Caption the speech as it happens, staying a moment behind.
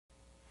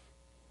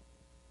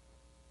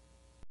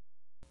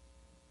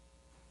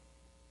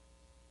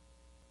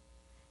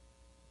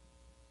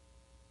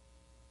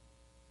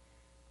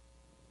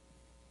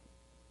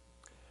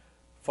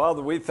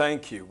Father, we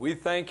thank you. We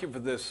thank you for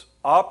this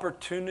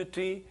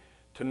opportunity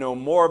to know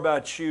more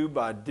about you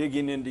by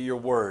digging into your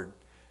word.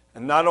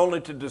 And not only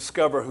to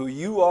discover who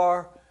you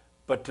are,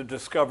 but to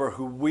discover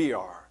who we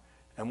are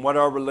and what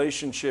our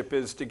relationship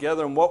is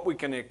together and what we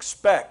can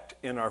expect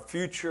in our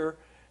future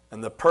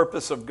and the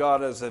purpose of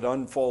God as it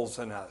unfolds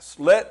in us.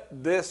 Let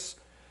this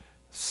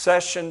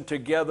session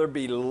together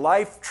be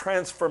life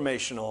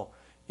transformational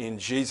in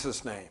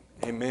Jesus' name.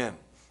 Amen.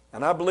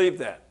 And I believe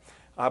that.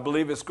 I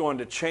believe it's going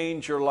to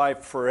change your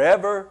life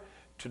forever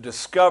to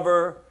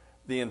discover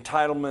the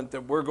entitlement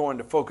that we're going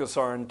to focus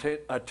our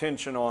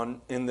attention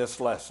on in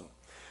this lesson.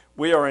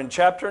 We are in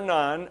chapter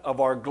 9 of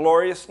our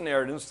glorious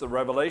inheritance, the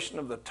revelation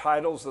of the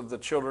titles of the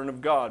children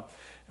of God.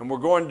 And we're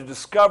going to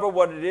discover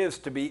what it is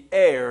to be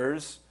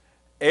heirs,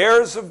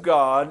 heirs of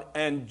God,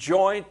 and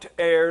joint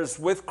heirs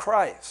with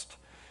Christ.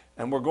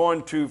 And we're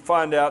going to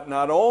find out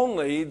not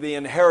only the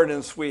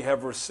inheritance we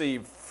have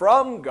received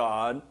from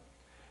God,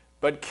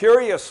 but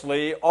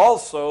curiously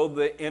also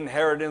the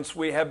inheritance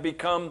we have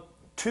become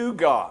to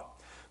God.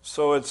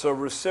 So it's a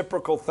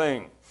reciprocal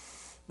thing.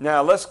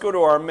 Now let's go to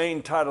our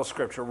main title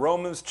scripture.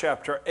 Romans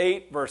chapter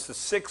 8 verses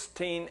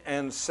 16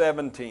 and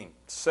 17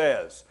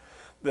 says,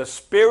 "The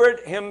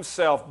Spirit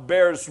himself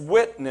bears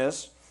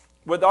witness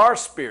with our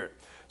spirit."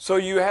 So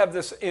you have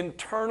this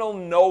internal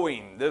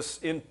knowing, this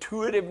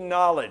intuitive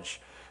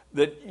knowledge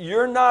that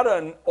you're not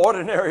an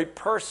ordinary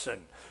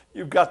person.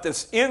 You've got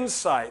this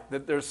insight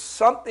that there's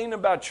something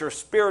about your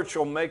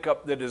spiritual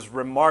makeup that is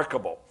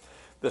remarkable.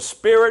 The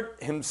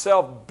Spirit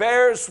himself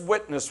bears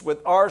witness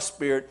with our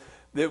spirit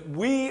that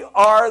we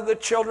are the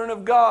children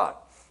of God.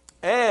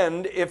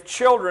 And if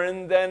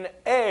children, then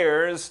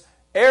heirs,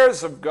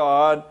 heirs of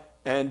God,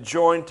 and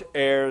joint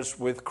heirs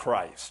with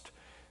Christ.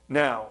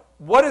 Now,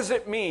 what does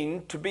it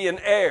mean to be an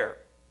heir?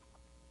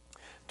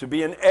 To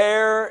be an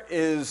heir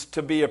is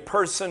to be a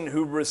person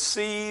who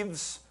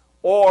receives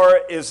or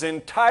is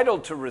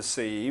entitled to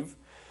receive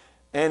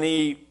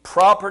any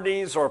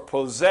properties or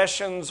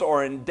possessions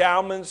or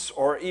endowments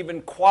or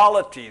even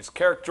qualities,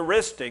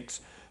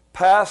 characteristics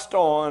passed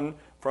on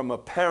from a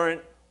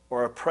parent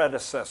or a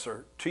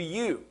predecessor to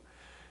you.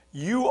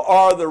 You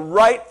are the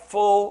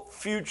rightful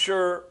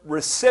future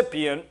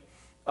recipient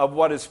of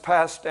what is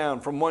passed down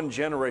from one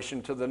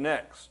generation to the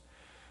next.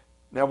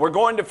 Now we're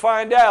going to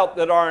find out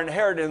that our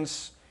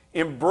inheritance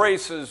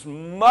embraces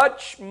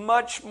much,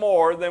 much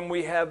more than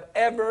we have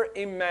ever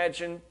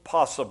imagined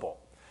possible.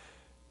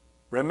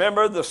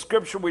 Remember, the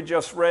scripture we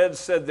just read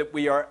said that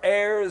we are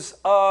heirs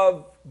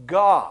of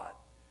God.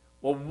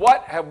 Well,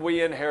 what have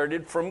we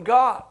inherited from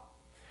God?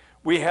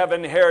 We have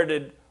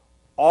inherited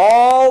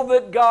all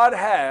that God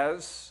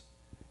has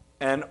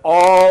and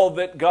all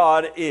that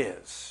God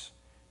is.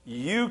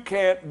 You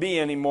can't be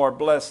any more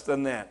blessed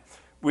than that.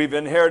 We've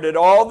inherited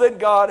all that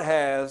God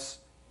has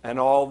and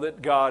all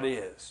that God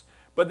is.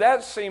 But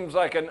that seems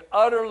like an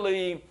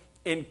utterly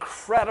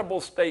incredible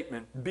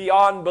statement.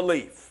 Beyond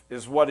belief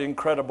is what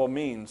incredible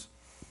means,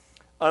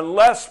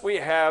 unless we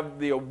have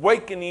the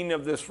awakening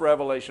of this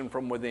revelation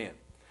from within.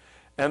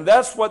 And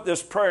that's what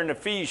this prayer in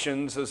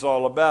Ephesians is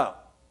all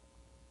about.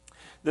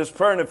 This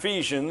prayer in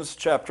Ephesians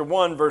chapter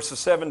 1 verses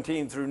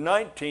 17 through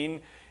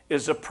 19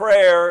 is a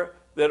prayer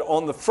that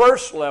on the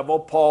first level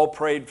Paul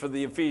prayed for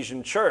the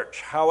Ephesian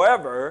church.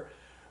 However,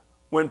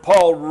 when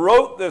Paul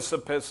wrote this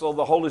epistle,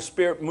 the Holy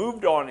Spirit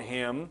moved on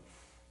him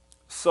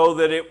so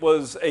that it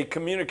was a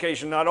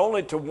communication not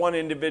only to one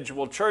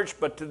individual church,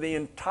 but to the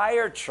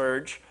entire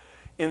church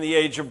in the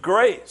age of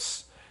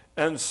grace.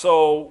 And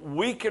so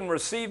we can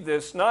receive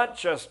this not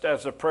just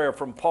as a prayer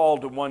from Paul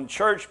to one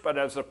church, but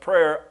as a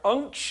prayer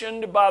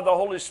unctioned by the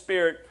Holy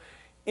Spirit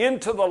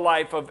into the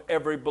life of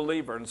every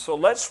believer. And so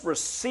let's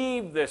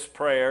receive this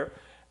prayer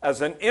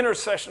as an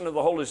intercession of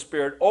the Holy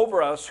Spirit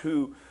over us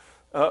who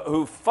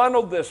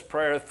funneled this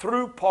prayer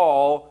through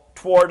Paul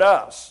toward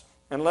us.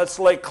 And let's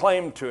lay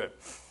claim to it.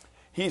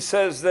 He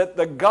says that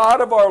the God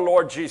of our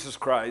Lord Jesus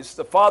Christ,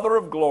 the Father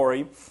of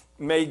glory,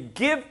 may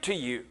give to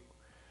you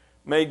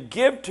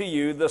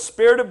the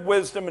spirit of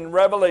wisdom and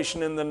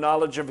revelation in the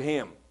knowledge of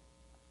him.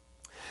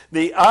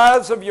 The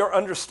eyes of your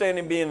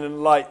understanding being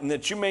enlightened,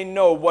 that you may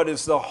know what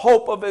is the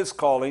hope of his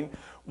calling,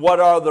 what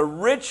are the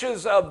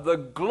riches of the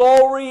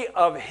glory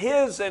of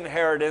his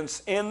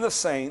inheritance in the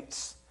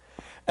saints,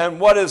 and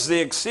what is the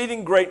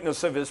exceeding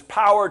greatness of his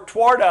power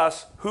toward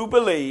us who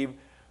believe,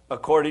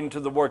 according to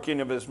the working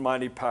of his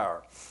mighty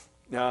power.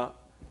 Now,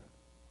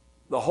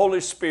 the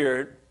Holy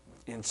Spirit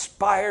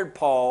inspired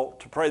Paul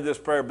to pray this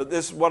prayer, but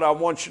this is what I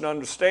want you to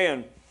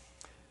understand.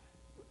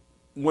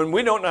 When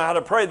we don't know how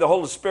to pray, the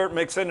Holy Spirit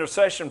makes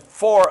intercession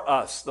for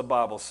us, the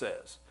Bible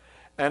says.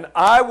 And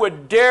I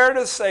would dare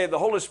to say the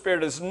Holy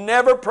Spirit has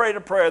never prayed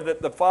a prayer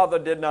that the Father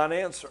did not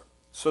answer.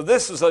 So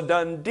this is a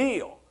done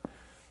deal.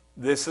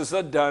 This is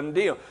a done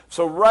deal.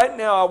 So right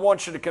now I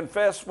want you to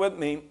confess with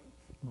me,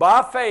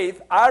 by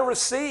faith, I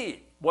receive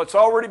what's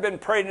already been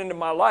prayed into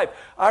my life.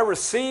 I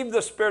receive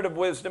the spirit of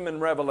wisdom and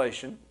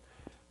revelation.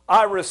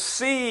 I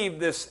receive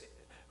this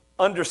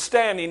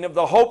understanding of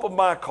the hope of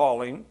my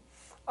calling.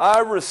 I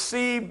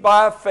receive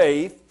by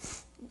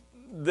faith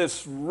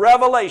this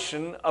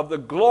revelation of the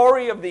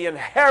glory of the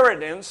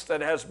inheritance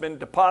that has been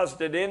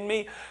deposited in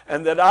me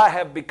and that I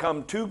have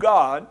become to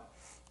God,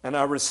 and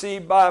I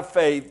receive by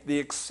faith the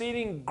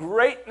exceeding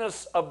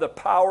greatness of the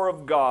power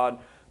of God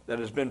that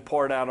has been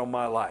poured out on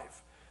my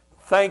life.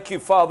 Thank you,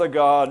 Father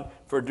God,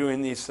 for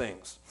doing these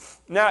things.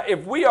 Now,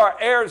 if we are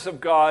heirs of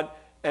God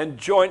and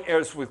joint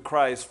heirs with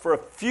Christ, for a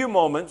few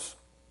moments,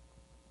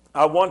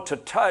 I want to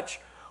touch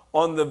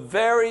on the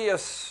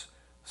various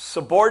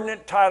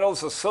subordinate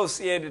titles,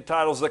 associated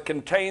titles that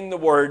contain the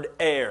word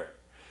heir,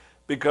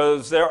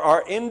 because there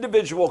are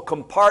individual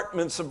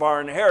compartments of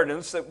our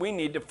inheritance that we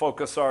need to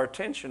focus our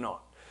attention on.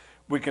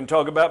 We can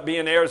talk about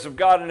being heirs of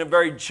God in a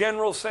very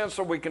general sense,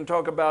 or we can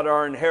talk about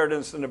our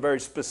inheritance in a very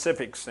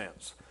specific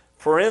sense.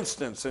 For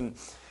instance, in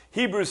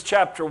Hebrews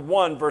chapter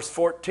 1, verse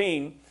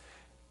 14,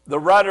 the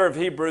writer of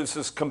Hebrews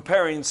is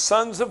comparing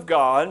sons of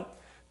God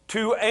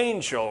to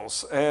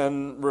angels,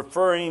 and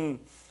referring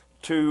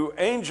to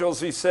angels,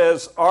 he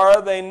says,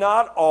 "Are they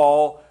not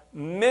all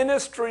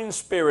ministering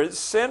spirits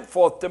sent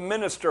forth to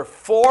minister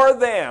for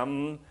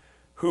them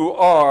who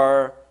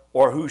are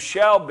or who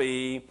shall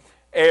be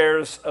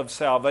heirs of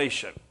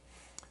salvation?"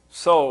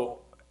 So,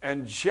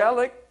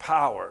 angelic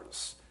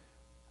powers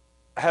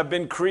have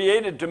been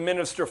created to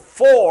minister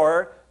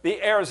for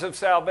the heirs of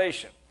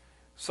salvation.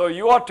 So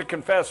you ought to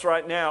confess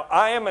right now,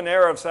 I am an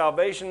heir of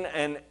salvation,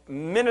 and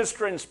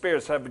ministering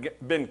spirits have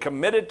been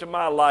committed to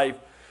my life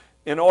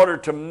in order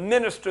to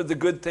minister the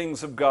good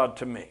things of God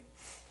to me.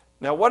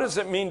 Now, what does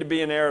it mean to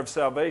be an heir of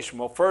salvation?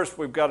 Well, first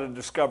we've got to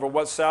discover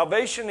what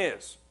salvation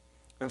is.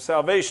 And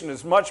salvation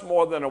is much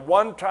more than a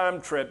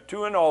one-time trip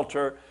to an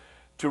altar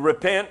to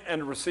repent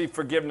and receive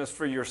forgiveness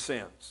for your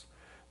sins.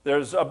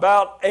 There's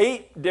about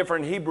 8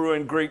 different Hebrew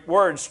and Greek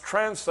words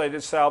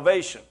translated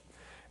salvation,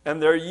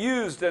 and they're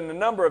used in a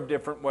number of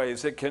different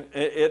ways.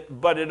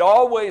 But it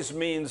always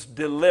means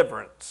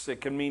deliverance. It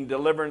can mean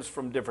deliverance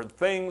from different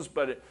things,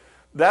 but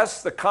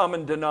that's the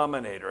common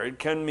denominator. It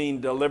can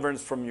mean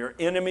deliverance from your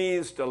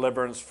enemies,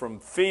 deliverance from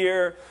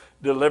fear,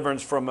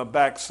 deliverance from a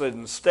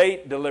backslidden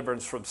state,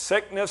 deliverance from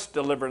sickness,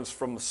 deliverance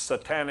from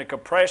satanic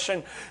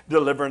oppression,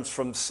 deliverance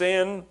from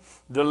sin,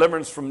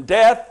 deliverance from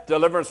death,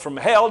 deliverance from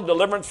hell,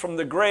 deliverance from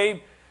the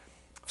grave.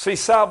 See,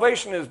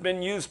 salvation has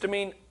been used to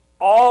mean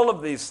all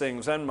of these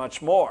things and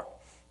much more,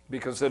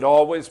 because it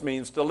always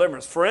means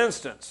deliverance. For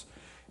instance,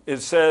 it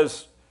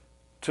says,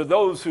 "To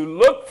those who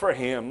look for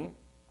him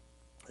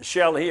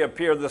shall he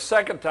appear the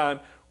second time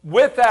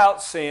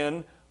without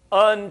sin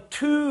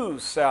unto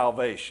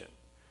salvation."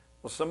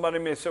 Well, somebody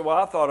may say, "Well,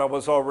 I thought I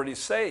was already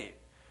saved."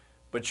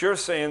 But you're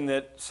saying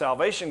that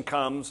salvation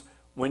comes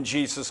when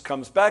Jesus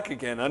comes back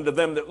again. "Unto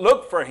them that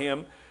look for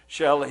him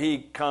shall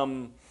he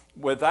come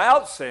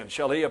without sin."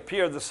 Shall he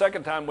appear the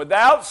second time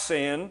without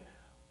sin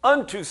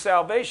unto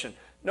salvation.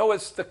 No,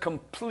 it's the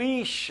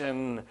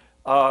completion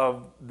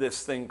of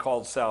this thing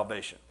called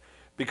salvation.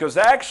 Because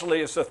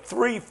actually it's a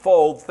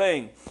threefold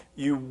thing.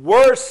 You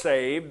were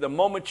saved the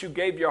moment you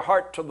gave your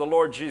heart to the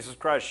Lord Jesus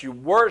Christ. You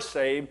were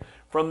saved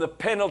from the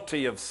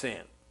penalty of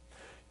sin.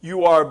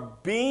 You are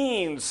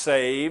being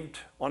saved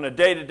on a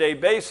day-to-day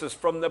basis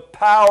from the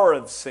power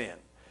of sin.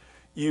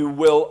 You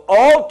will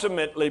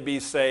ultimately be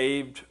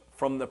saved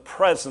from the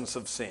presence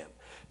of sin,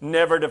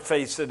 never to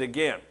face it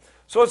again.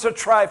 So it's a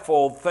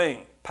trifold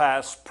thing,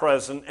 past,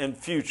 present, and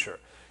future.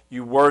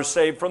 You were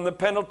saved from the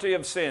penalty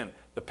of sin.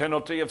 The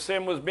penalty of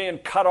sin was being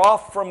cut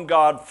off from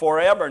God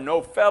forever,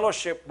 no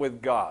fellowship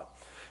with God,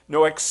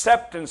 no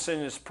acceptance in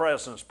his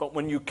presence. But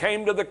when you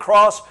came to the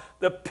cross,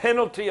 the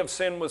penalty of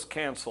sin was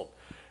canceled.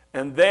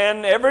 And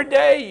then every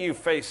day you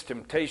face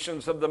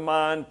temptations of the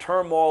mind,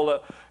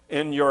 turmoil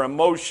in your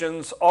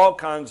emotions, all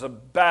kinds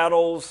of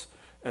battles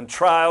and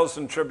trials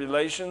and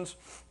tribulations.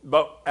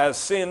 But as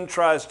sin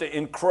tries to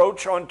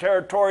encroach on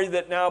territory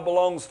that now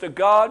belongs to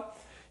God,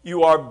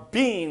 you are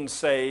being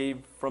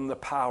saved from the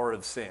power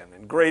of sin.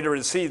 And greater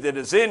is he that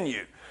is in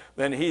you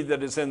than he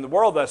that is in the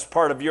world. That's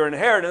part of your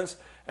inheritance.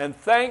 And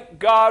thank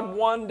God,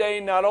 one day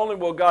not only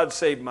will God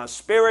save my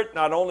spirit,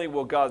 not only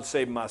will God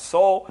save my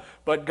soul,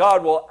 but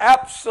God will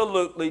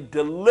absolutely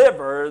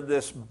deliver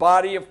this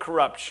body of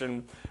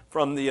corruption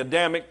from the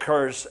Adamic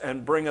curse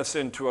and bring us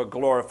into a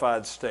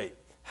glorified state.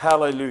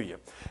 Hallelujah.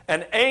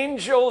 And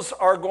angels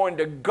are going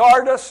to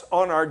guard us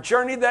on our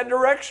journey that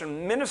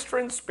direction,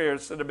 ministering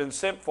spirits that have been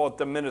sent forth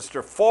to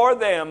minister for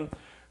them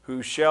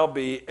who shall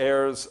be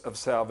heirs of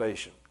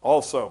salvation.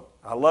 Also,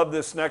 I love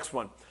this next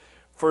one.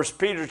 1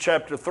 Peter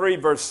chapter 3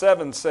 verse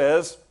 7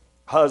 says,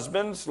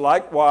 "Husbands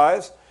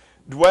likewise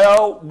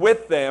dwell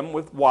with them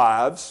with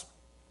wives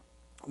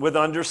with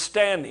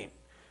understanding."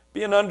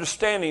 Be an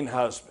understanding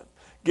husband,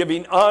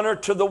 giving honor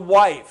to the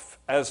wife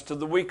as to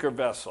the weaker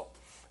vessel.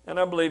 And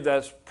I believe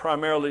that's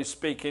primarily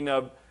speaking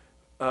of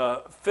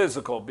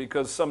physical,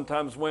 because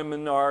sometimes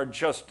women are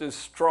just as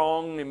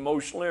strong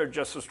emotionally or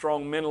just as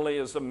strong mentally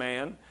as a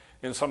man,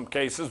 in some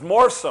cases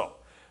more so.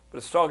 But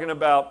it's talking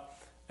about,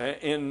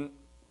 in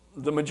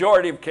the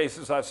majority of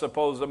cases, I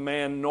suppose, a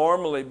man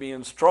normally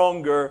being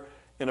stronger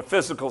in a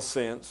physical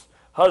sense,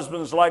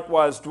 Husbands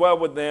likewise dwell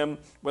with them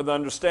with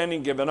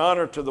understanding, giving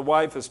honor to the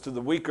wife as to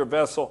the weaker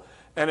vessel,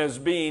 and as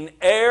being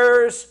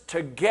heirs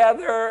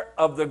together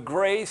of the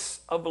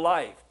grace of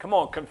life. Come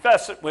on,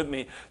 confess it with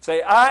me.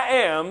 Say, I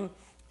am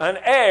an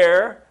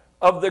heir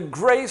of the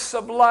grace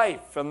of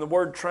life. And the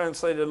word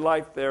translated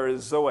life there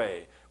is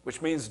Zoe,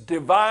 which means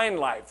divine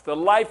life, the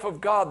life of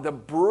God, the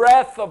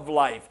breath of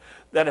life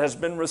that has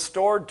been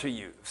restored to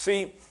you.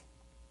 See,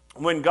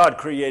 when God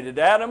created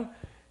Adam,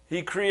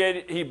 he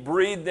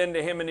breathed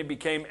into him and he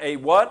became a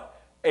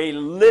what? A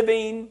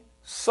living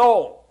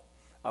soul.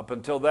 Up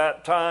until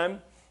that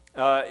time,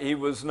 he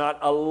was not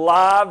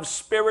alive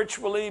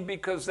spiritually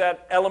because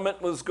that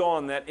element was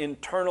gone, that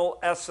internal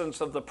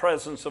essence of the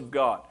presence of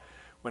God.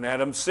 When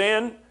Adam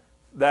sinned,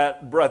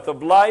 that breath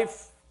of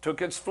life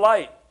took its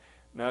flight.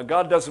 Now,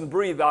 God doesn't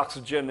breathe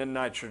oxygen and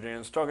nitrogen.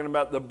 It's talking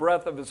about the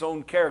breath of his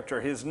own character,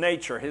 his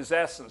nature, his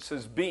essence,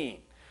 his being.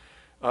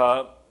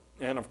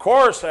 And of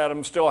course,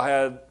 Adam still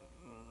had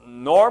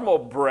normal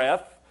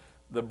breath,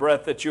 the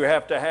breath that you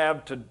have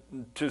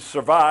to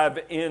survive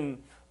in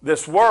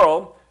this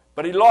world,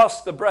 but he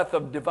lost the breath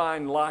of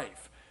divine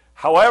life.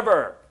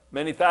 However,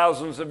 many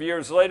thousands of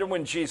years later,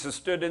 when Jesus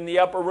stood in the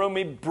upper room,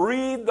 he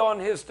breathed on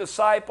his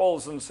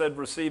disciples and said,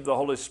 receive the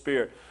Holy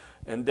Spirit.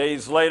 And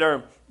days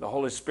later, the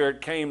Holy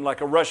Spirit came like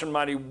a rushing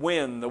mighty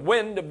wind. The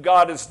wind of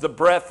God is the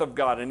breath of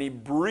God. And he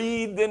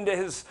breathed into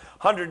his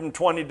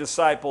 120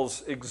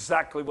 disciples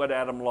exactly what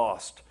Adam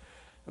lost.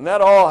 And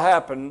that all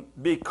happened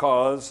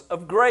because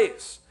of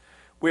grace.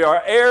 We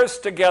are heirs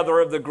together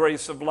of the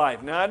grace of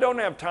life. Now, I don't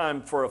have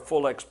time for a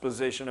full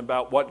exposition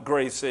about what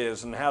grace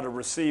is and how to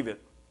receive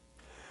it.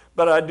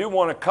 But I do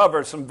want to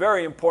cover some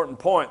very important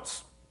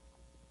points.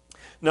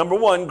 Number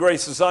one,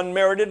 grace is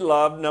unmerited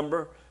love.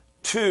 Number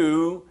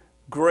two,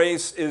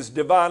 grace is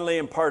divinely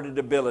imparted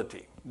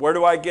ability. Where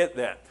do I get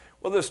that?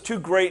 Well, there's two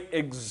great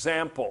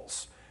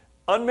examples.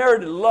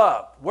 Unmerited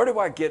love, where do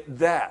I get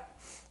that?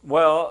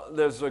 Well,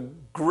 there's a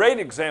great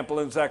example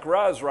in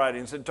Zechariah's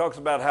writings. It talks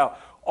about how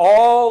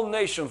all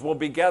nations will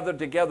be gathered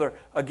together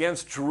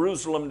against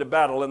Jerusalem to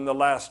battle in the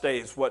last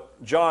days,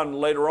 what John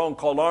later on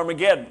called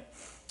Armageddon.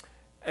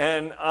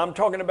 And I'm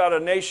talking about a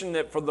nation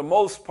that for the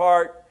most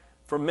part,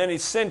 for many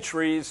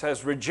centuries,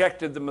 has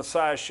rejected the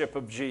messiahship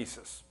of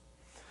Jesus.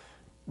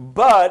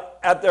 But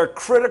at their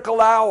critical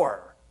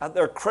hour,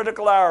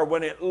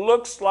 when it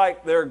looks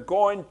like they're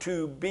going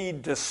to be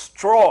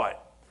destroyed,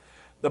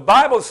 the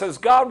Bible says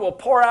God will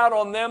pour out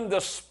on them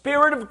the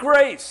Spirit of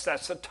grace.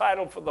 That's the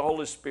title for the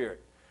Holy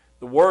Spirit.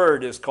 The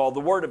Word is called the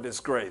Word of His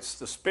grace.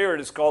 The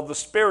Spirit is called the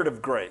Spirit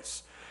of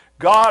grace.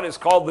 God is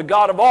called the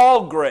God of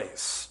all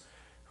grace,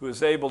 who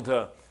is able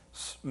to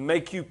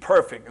make you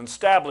perfect, and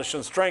establish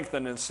and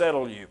strengthen and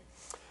settle you.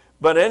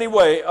 But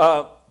anyway,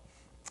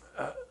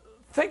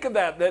 think of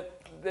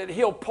that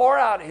He'll pour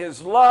out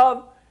His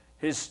love,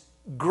 His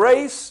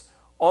grace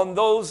on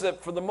those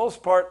that for the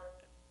most part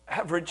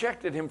have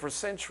rejected Him for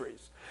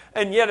centuries.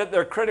 And yet at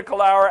their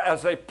critical hour,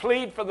 as they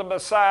plead for the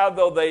Messiah,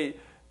 though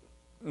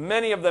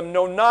many of them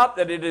know not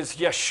that it is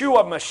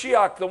Yeshua,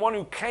 Mashiach, the one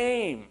who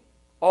came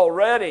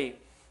already,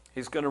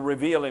 He's going to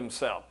reveal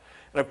Himself.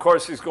 And of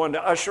course, He's going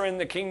to usher in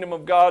the kingdom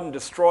of God and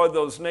destroy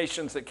those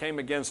nations that came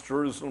against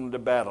Jerusalem to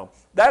battle.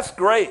 That's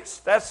grace.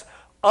 That's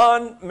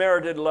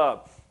unmerited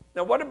love.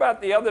 Now, what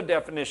about the other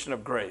definition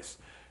of grace?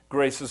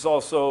 Grace is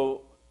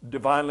also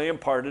divinely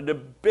imparted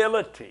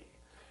ability.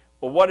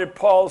 Well, what did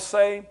Paul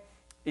say?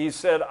 He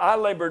said, I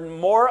labored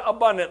more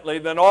abundantly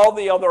than all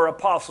the other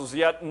apostles,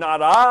 yet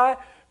not I,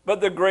 but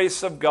the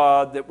grace of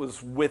God that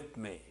was with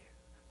me.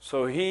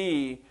 So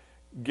he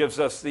gives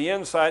us the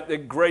insight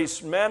that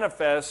grace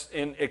manifests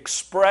in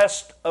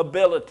expressed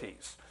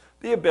abilities.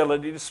 The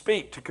ability to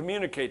speak, to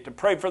communicate, to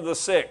pray for the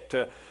sick,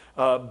 to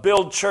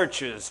build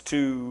churches,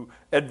 to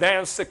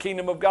advance the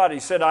kingdom of God. He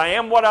said, I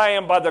am what I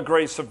am by the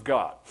grace of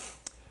God.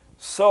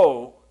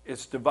 So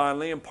it's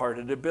divinely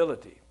imparted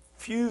ability,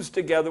 fused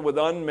together with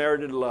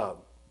unmerited love.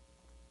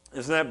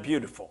 Isn't that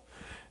beautiful?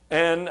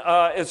 And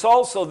it's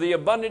also the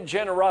abundant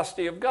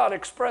generosity of God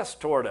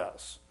expressed toward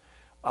us.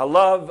 I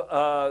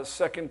love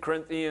 2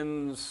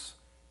 Corinthians,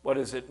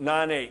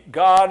 9:8.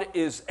 God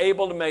is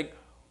able to make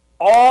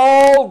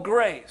all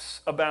grace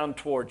abound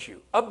towards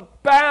you,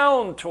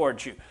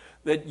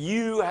 that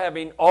you,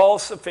 having all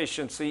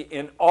sufficiency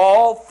in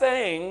all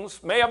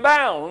things, may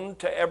abound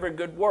to every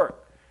good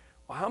work.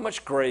 Well, how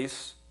much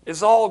grace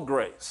is all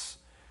grace?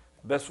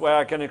 The best way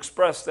I can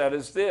express that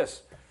is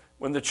this.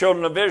 When the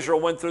children of Israel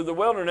went through the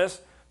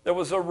wilderness, there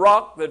was a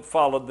rock that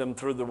followed them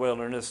through the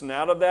wilderness, and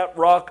out of that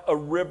rock a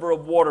river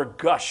of water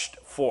gushed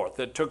forth.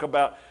 It took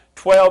about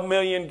 12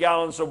 million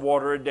gallons of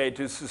water a day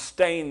to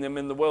sustain them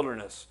in the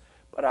wilderness.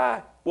 But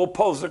I will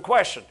pose the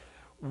question,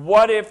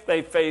 what if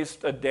they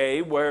faced a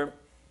day where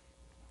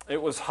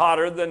it was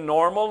hotter than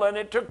normal and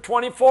it took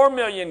 24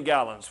 million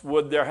gallons?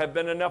 Would there have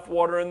been enough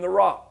water in the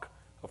rock?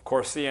 Of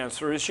course, the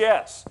answer is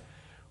yes.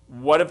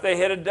 What if they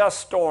hit a dust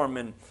storm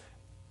and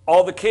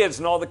all the kids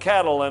and all the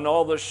cattle and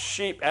all the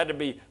sheep had to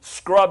be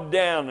scrubbed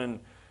down, and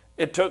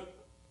it took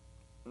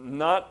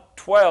not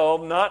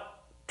 12, not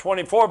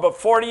 24, but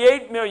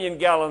 48 million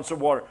gallons of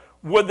water.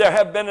 Would there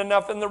have been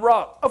enough in the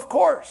rock? Of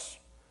course.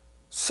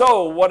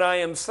 So what I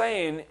am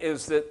saying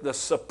is that the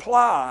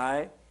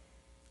supply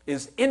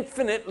is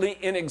infinitely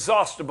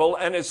inexhaustible,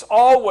 and it's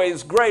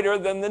always greater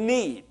than the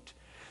need.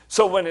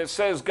 So when it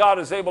says God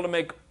is able to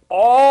make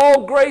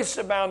all grace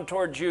abound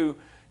towards you,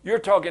 you're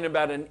talking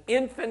about an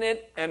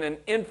infinite and an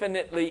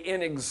infinitely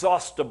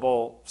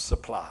inexhaustible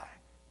supply.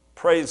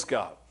 Praise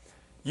God.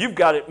 You've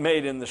got it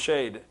made in the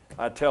shade,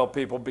 I tell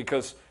people,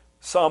 because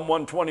Psalm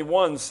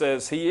 121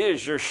 says He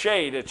is your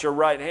shade at your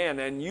right hand,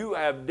 and you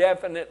have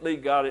definitely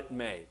got it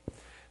made.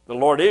 The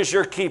Lord is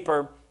your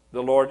keeper.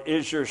 The Lord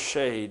is your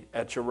shade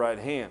at your right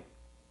hand.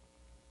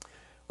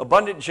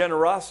 Abundant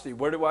generosity,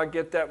 where do I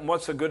get that? And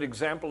what's a good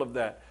example of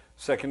that?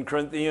 2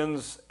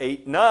 Corinthians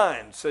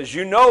 8:9 says,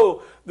 you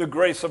know the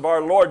grace of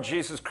our Lord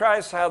Jesus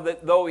Christ, how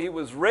that though He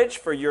was rich,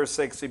 for your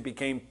sakes He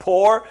became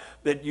poor,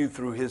 that you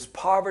through His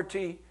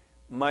poverty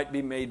might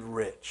be made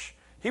rich.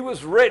 He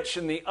was rich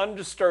in the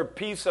undisturbed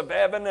peace of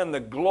heaven and the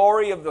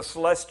glory of the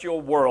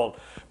celestial world,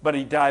 but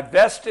He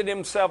divested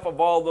Himself of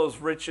all those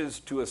riches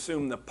to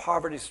assume the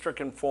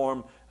poverty-stricken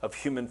form of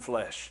human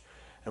flesh.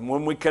 And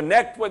when we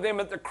connect with Him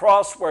at the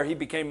cross, where He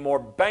became more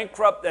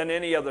bankrupt than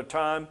any other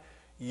time,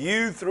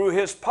 you, through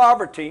His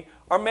poverty,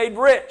 are made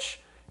rich.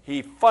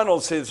 He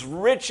funnels His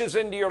riches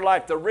into your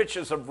life, the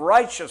riches of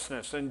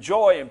righteousness and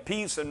joy and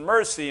peace and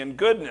mercy and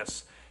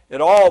goodness.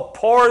 It all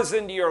pours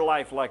into your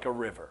life like a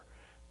river.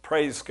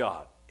 Praise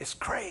God. It's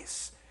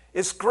grace.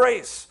 It's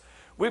grace.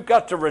 We've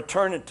got to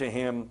return it to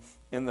Him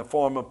in the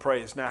form of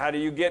praise. Now, how do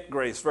you get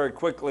grace? Very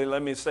quickly,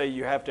 let me say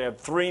you have to have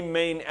three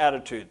main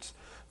attitudes.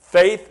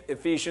 Faith,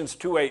 Ephesians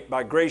 2:8,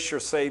 by grace you're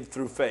saved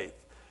through faith.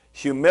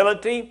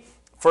 Humility,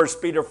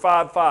 1 Peter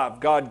 5:5,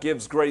 God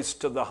gives grace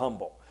to the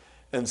humble.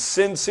 And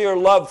sincere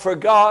love for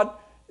God,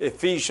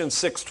 Ephesians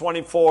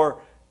 6:24,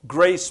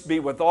 grace be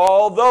with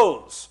all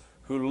those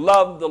who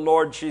love the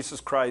Lord Jesus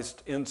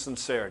Christ in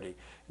sincerity.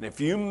 And if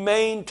you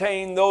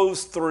maintain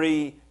those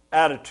three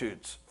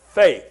attitudes,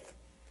 faith,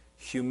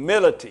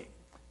 humility,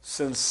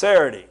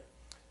 sincerity,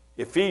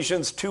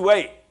 Ephesians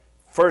 2:8,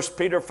 1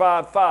 Peter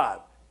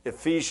 5:5,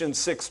 Ephesians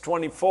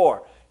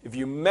 6:24, if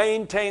you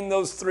maintain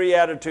those three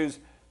attitudes,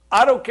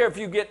 I don't care if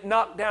you get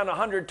knocked down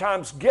 100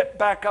 times, get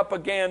back up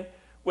again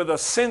with a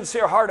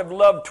sincere heart of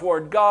love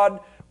toward God,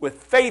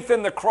 with faith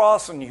in the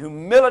cross and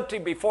humility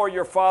before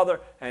your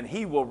Father, and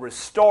He will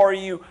restore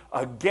you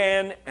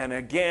again and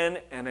again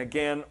and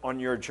again on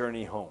your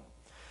journey home.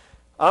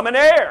 I'm an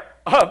heir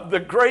of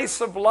the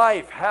grace of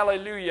life,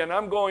 hallelujah, and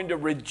I'm going to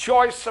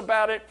rejoice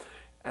about it,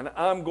 and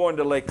I'm going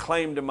to lay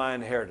claim to my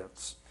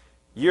inheritance.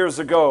 Years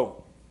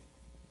ago,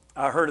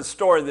 I heard a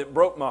story that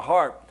broke my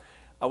heart.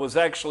 I was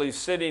actually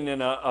sitting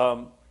in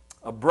a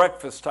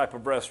breakfast type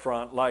of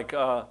restaurant, like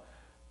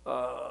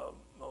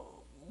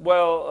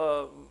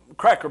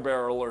Cracker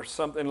Barrel or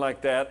something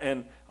like that,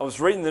 and I was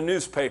reading the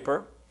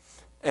newspaper,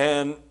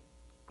 and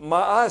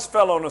my eyes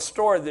fell on a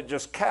story that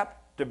just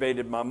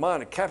captivated my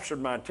mind. It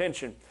captured my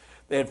attention.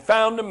 They had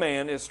found a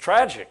man. It's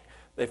tragic.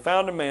 They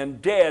found a man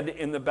dead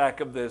in the back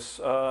of this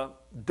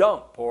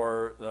dump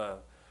or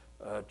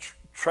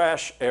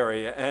trash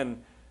area,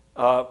 and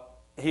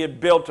he had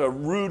built a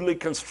rudely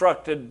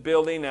constructed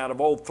building out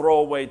of old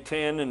throwaway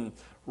tin and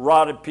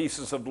rotted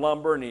pieces of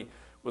lumber, and he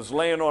was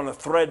laying on a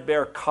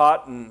threadbare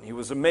cot, and he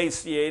was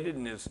emaciated,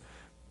 and his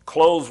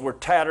clothes were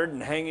tattered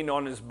and hanging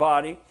on his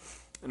body.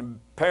 And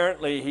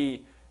apparently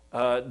he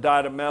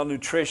died of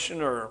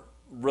malnutrition or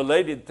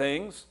related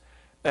things.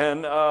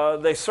 And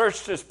they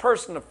searched his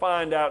person to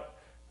find out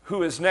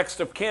who his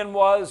next of kin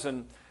was,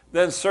 and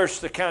then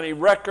searched the county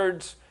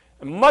records.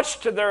 And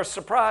much to their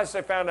surprise,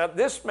 they found out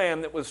this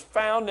man that was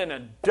found in a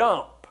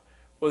dump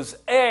was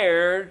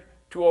heir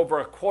to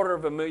over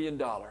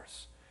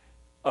 $250,000.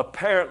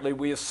 Apparently,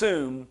 we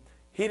assume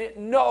he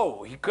didn't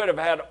know. He could have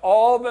had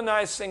all the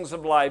nice things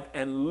of life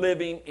and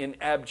living in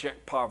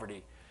abject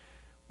poverty.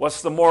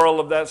 What's the moral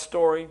of that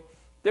story?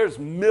 There's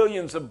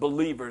millions of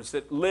believers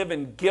that live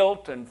in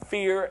guilt and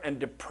fear and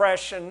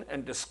depression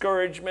and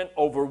discouragement,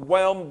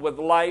 overwhelmed with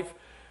life,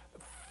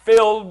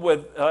 filled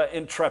with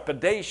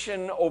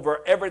intrepidation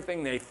over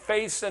everything they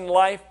face in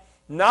life,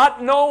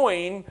 not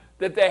knowing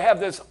that they have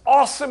this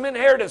awesome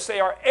inheritance. They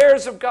are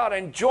heirs of God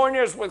and joint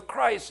heirs with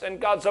Christ,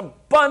 and God's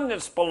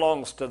abundance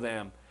belongs to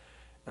them.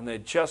 And they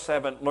just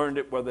haven't learned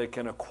it where they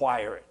can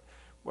acquire it,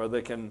 where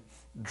they can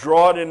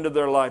draw it into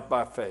their life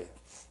by faith.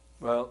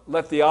 Well,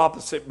 let the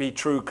opposite be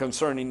true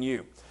concerning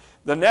you.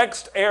 The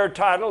next heir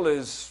title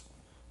is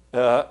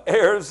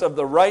heirs of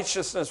the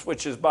righteousness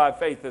which is by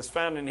faith. It's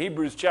found in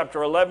Hebrews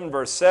chapter 11,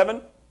 verse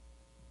 7.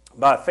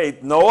 By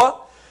faith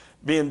Noah,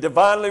 being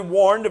divinely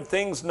warned of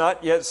things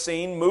not yet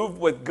seen, moved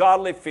with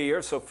godly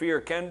fear, so fear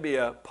can be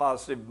a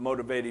positive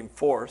motivating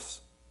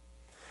force,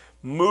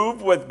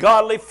 moved with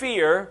godly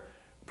fear,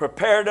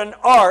 prepared an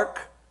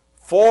ark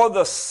for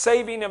the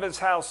saving of his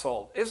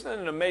household. Isn't it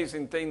an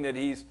amazing thing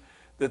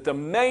that the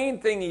main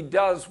thing he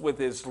does with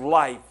his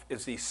life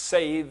is he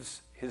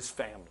saves his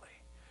family?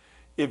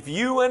 If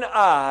you and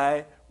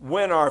I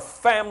win our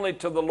family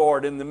to the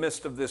Lord in the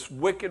midst of this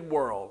wicked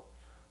world,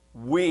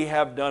 we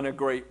have done a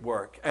great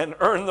work and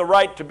earned the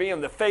right to be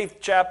in the Faith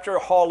Chapter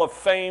Hall of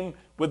Fame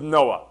with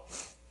Noah.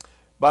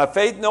 By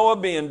faith, Noah,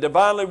 being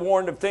divinely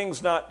warned of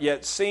things not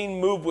yet seen,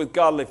 moved with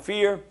godly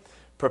fear,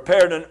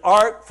 prepared an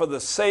ark for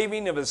the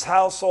saving of his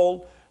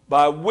household,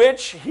 by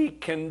which he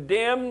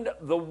condemned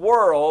the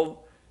world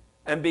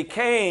and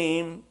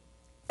became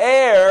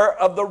heir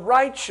of the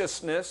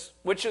righteousness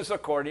which is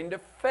according to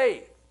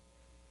faith.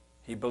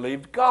 He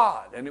believed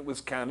God, and it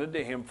was counted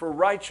to him for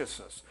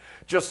righteousness.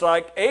 Just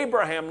like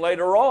Abraham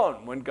later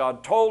on, when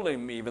God told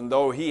him, even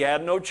though he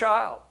had no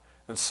child,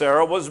 and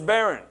Sarah was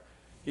barren,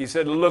 he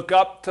said, look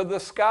up to the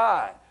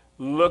sky,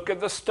 look at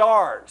the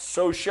stars,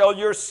 so shall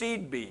your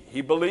seed be.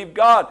 He believed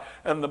God,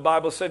 and the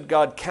Bible said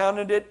God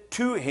counted it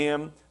to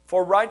him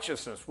for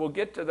righteousness. We'll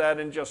get to that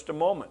in just a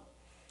moment.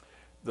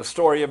 The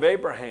story of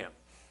Abraham.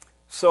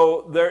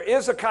 So there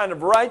is a kind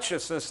of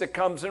righteousness that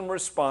comes in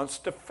response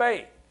to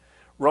faith.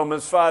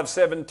 Romans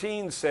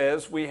 5:17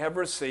 says we have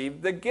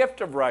received the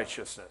gift of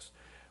righteousness.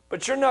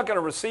 But you're not going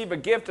to receive a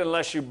gift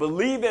unless you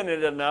believe in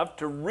it enough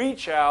to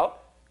reach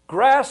out,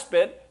 grasp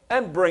it,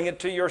 and bring it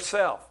to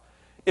yourself.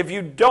 If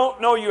you don't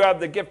know you have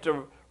the gift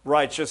of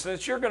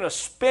righteousness, you're going to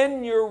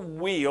spin your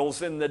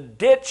wheels in the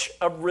ditch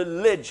of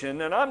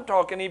religion, and I'm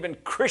talking even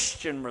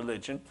Christian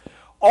religion,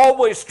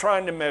 always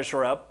trying to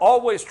measure up,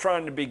 always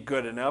trying to be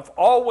good enough,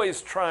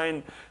 always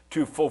trying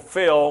to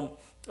fulfill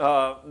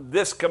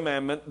this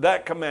commandment,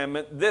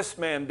 this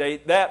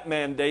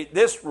mandate,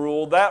 this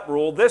rule,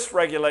 this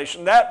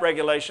regulation, that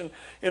regulation,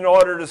 in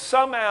order to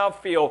somehow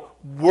feel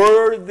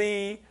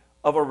worthy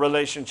of a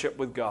relationship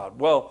with God.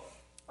 Well,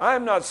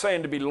 I'm not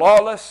saying to be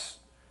lawless,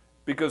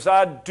 because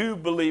I do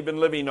believe in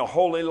living a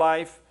holy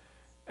life,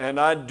 and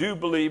I do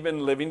believe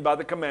in living by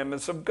the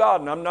commandments of God.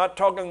 And I'm not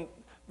talking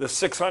the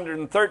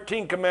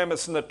 613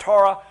 commandments in the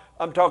Torah.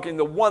 I'm talking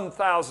the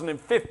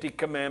 1,050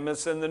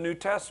 commandments in the New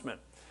Testament.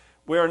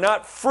 We are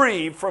not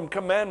free from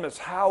commandments.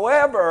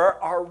 However,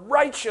 our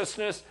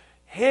righteousness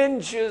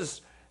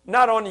hinges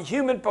not on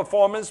human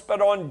performance,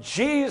 but on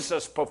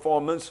Jesus'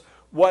 performance,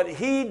 what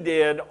he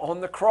did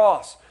on the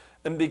cross.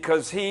 And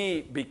because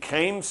he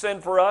became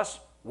sin for us,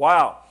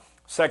 wow.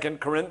 2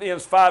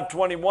 Corinthians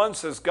 5:21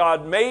 says,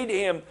 God made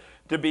him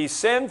to be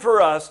sin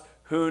for us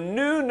who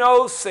knew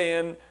no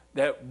sin,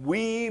 that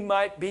we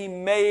might be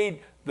made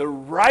the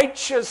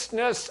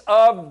righteousness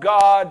of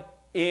God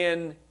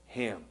in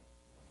him.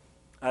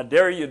 I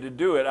dare you to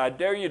do it. I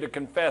dare you to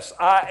confess,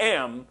 I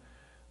am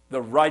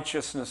the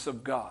righteousness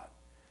of God.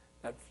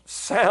 That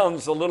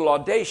sounds a little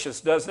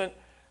audacious, doesn't it?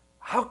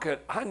 How could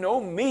I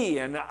know me,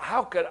 and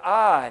how could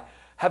I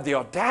have the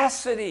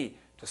audacity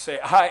to say,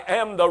 I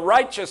am the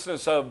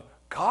righteousness of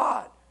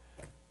God?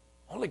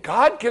 Only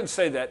God can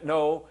say that.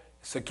 No,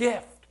 it's a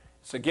gift.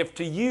 It's a gift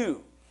to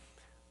you.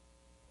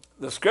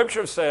 The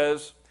scripture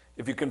says,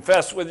 if you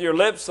confess with your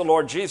lips the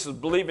Lord Jesus,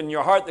 believe in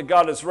your heart that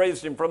God has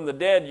raised him from the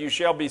dead, you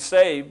shall be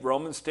saved.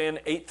 Romans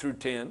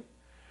 10:8-10.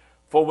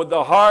 For with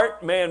the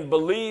heart man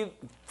believes,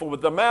 for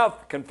with the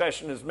mouth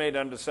confession is made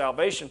unto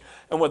salvation,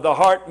 and with the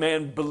heart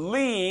man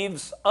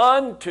believes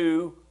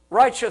unto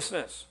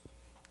righteousness.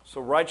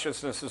 So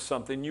righteousness is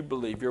something you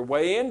believe your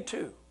way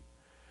into,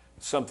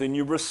 something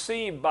you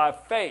receive by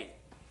faith.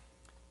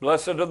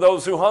 Blessed are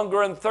those who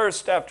hunger and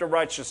thirst after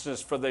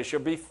righteousness, for they shall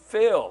be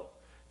filled.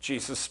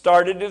 Jesus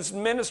started his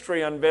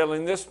ministry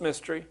unveiling this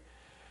mystery.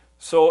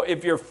 So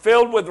if you're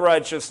filled with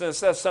righteousness,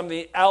 that's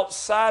something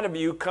outside of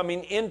you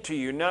coming into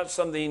you, not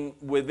something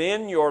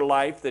within your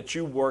life that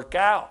you work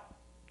out.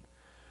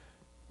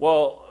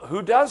 Well,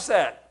 who does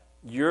that?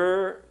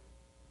 You're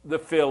the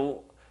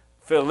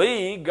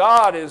fillee.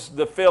 God is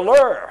the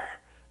filler.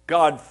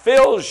 God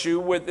fills you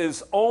with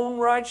his own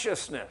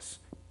righteousness,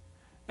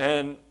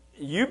 and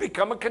you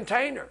become a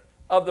container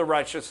of the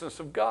righteousness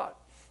of God.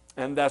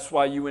 And that's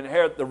why you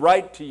inherit the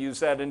right to use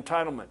that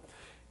entitlement.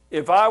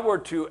 If I were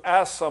to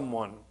ask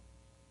someone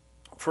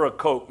for a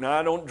Coke, now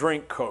I don't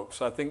drink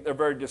Cokes. I think they're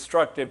very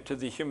destructive to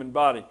the human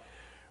body.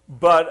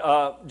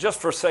 But just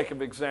for sake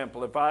of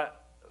example, if I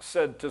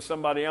said to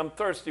somebody, I'm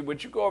thirsty,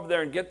 would you go over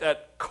there and get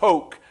that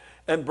Coke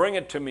and bring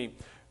it to me?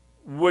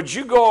 Would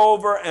you go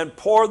over and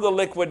pour the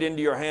liquid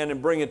into your hand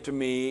and bring it to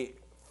me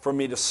for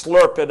me to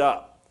slurp it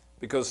up?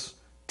 Because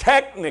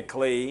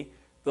technically,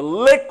 the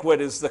liquid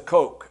is the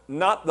Coke,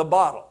 not the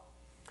bottle.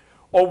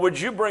 Or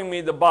would you bring me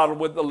the bottle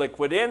with the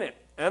liquid in it?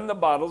 And the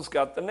bottle's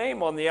got the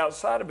name on the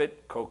outside of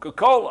it,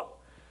 Coca-Cola.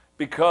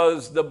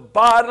 Because the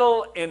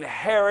bottle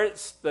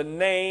inherits the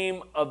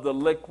name of the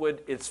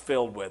liquid it's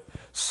filled with.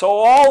 So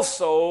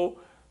also,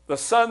 the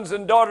sons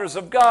and daughters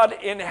of God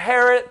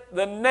inherit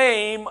the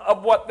name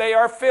of what they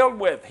are filled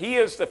with. He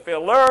is the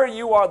filler,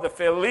 you are the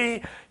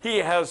fillee. He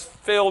has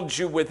filled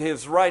you with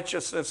his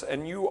righteousness,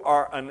 and you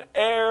are an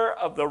heir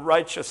of the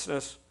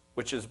righteousness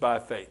which is by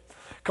faith.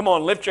 Come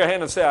on, lift your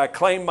hand and say, I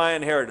claim my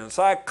inheritance.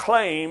 I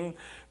claim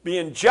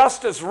being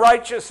just as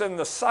righteous in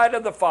the sight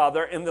of the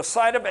Father, in the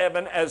sight of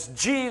heaven, as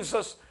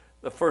Jesus,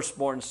 the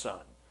firstborn Son.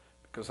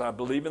 Because I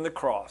believe in the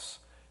cross,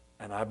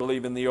 and I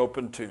believe in the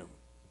open tomb.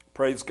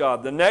 Praise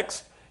God. The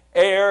next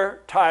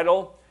heir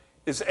title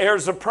is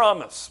heirs of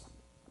promise.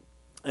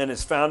 And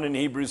it's found in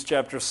Hebrews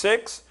chapter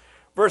 6,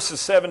 verses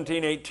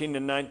 17, 18,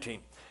 and 19.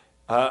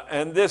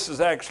 And this is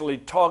actually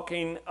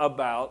talking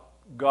about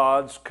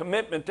God's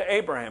commitment to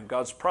Abraham,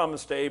 God's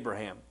promise to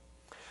Abraham.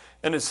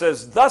 And it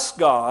says, thus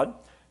God,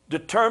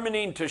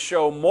 determining to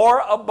show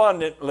more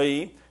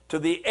abundantly to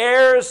the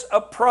heirs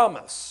of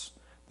promise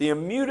the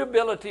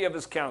immutability of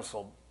his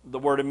counsel. The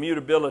word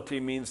immutability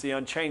means the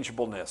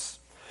unchangeableness.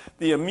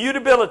 The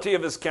immutability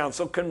of his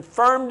counsel,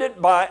 confirmed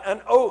it by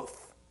an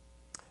oath,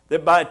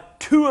 that by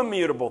two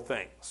immutable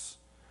things,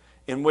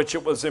 in which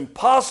it was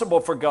impossible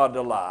for God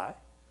to lie.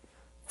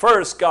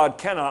 First, God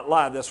cannot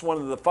lie. That's one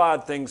of the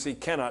 5 things he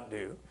cannot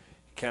do.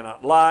 He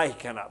cannot lie, he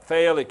cannot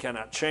fail, he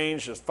cannot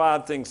change. There's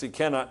 5 things he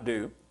cannot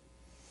do.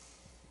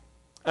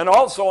 And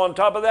also on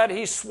top of that,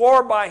 he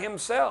swore by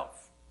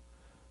himself.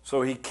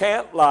 So he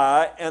can't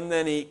lie, and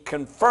then he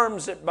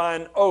confirms it by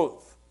an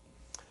oath.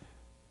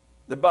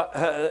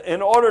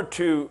 In order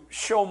to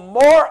show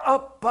more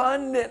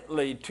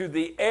abundantly to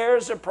the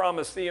heirs of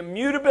promise the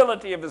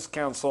immutability of his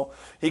counsel,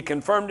 he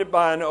confirmed it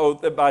by an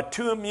oath, that by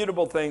 2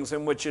 immutable things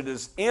in which it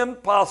is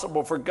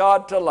impossible for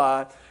God to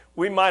lie,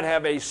 we might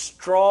have a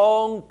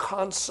strong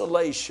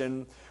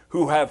consolation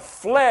who have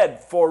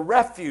fled for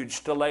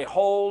refuge to lay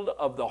hold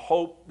of the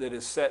hope that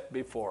is set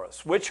before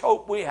us. Which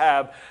hope we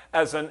have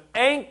as an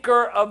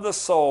anchor of the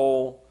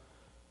soul,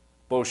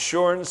 both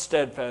sure and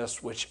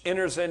steadfast, which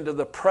enters into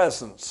the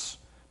presence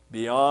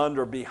beyond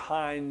or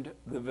behind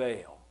the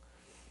veil.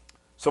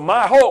 So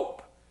my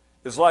hope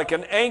is like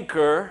an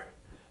anchor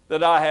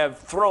that I have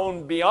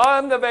thrown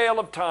beyond the veil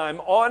of time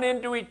on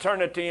into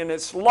eternity, and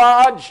it's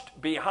lodged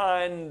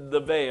behind the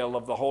veil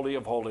of the Holy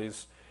of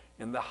Holies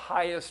in the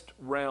highest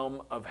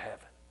realm of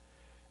heaven.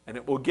 And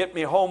it will get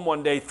me home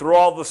one day through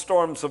all the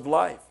storms of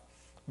life,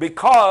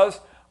 because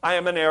I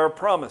am an heir of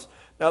promise.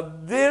 Now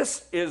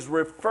this is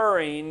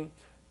referring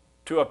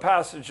to a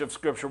passage of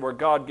Scripture where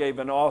God gave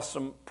an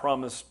awesome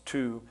promise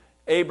to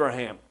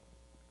Abraham.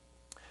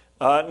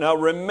 Now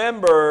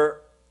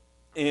remember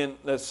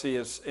it's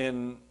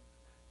in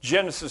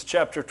Genesis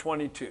chapter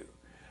 22.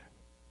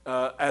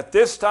 At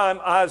this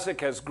time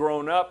Isaac has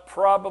grown up,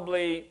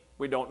 probably,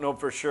 we don't know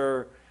for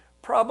sure,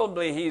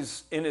 probably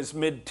he's in his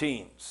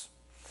mid-teens.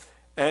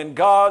 And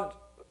God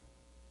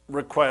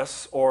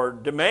requests or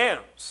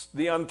demands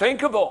the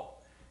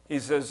unthinkable. He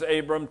says,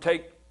 Abraham,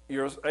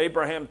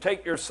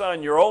 take your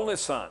son, your only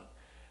son,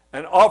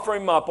 and offer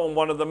him up on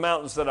one of the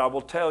mountains that I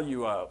will tell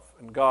you of.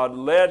 And God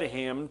led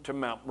him to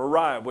Mount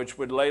Moriah, which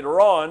would later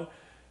on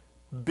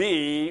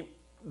be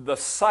the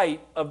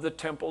site of the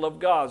temple of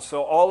God.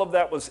 So all of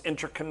that was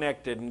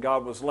interconnected, and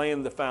God was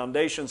laying the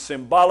foundation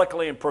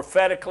symbolically and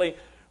prophetically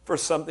for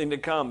something to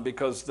come,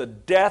 because the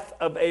death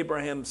of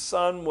Abraham's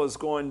son was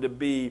going to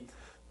be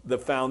the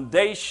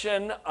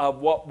foundation of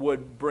what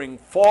would bring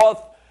forth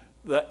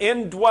the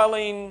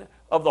indwelling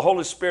of the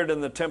Holy Spirit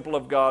in the temple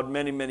of God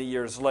many, many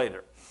years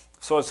later.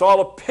 So it's all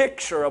a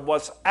picture of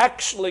what's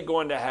actually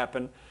going to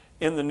happen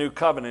in the new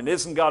covenant.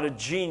 Isn't God a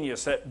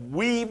genius at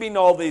weaving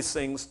all these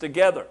things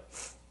together?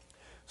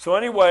 So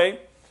anyway,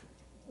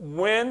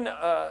 when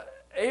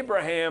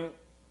Abraham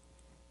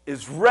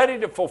is ready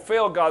to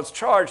fulfill God's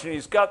charge, and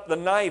he's got the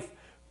knife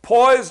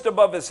poised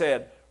above his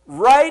head,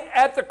 right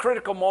at the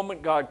critical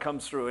moment God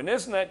comes through. And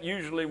isn't that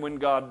usually when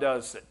God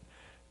does it?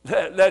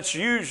 That's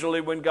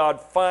usually when God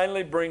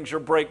finally brings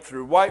your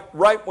breakthrough.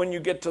 Right when you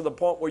get to the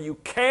point where you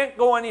can't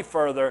go any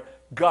further,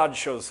 God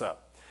shows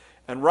up.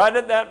 And right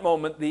at that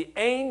moment, the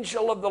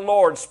angel of the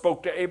Lord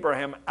spoke to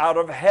Abraham out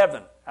of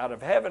heaven. Out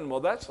of heaven, well,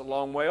 that's a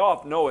long way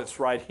off. No, it's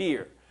right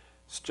here.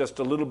 It's just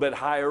a little bit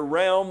higher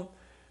realm,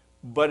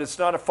 but it's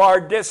not a far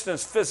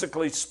distance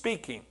physically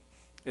speaking.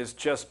 It's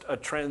just a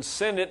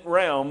transcendent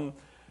realm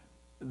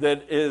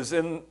that is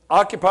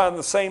occupying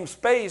the same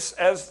space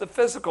as the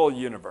physical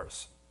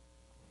universe.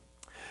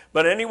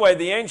 But anyway,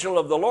 the angel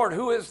of the Lord,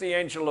 who is the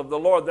angel of the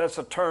Lord? That's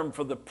a term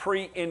for the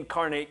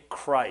pre-incarnate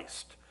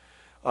Christ.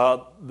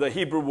 The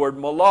Hebrew word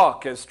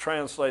malach is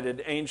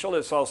translated angel.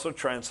 It's also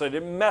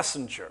translated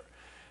messenger.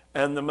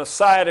 And the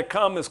Messiah to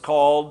come is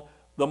called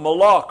the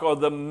malach, or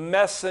the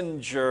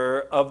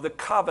messenger of the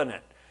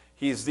covenant.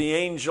 He's the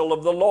angel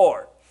of the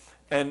Lord.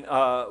 And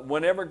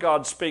whenever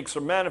God speaks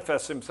or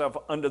manifests himself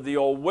under the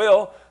old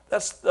will,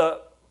 that's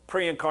the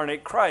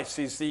pre-incarnate Christ.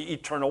 He's the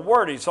eternal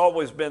Word. He's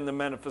always been the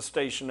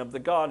manifestation of the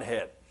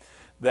Godhead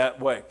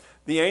that way.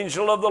 The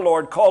angel of the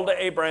Lord called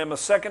to Abraham a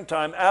second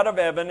time out of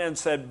heaven and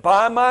said,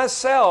 by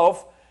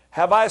myself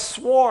have I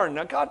sworn.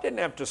 Now God didn't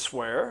have to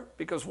swear,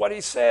 because what he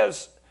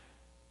says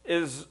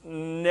is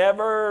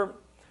never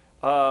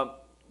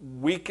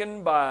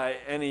weakened by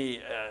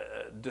any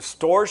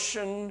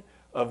distortion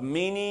of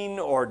meaning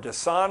or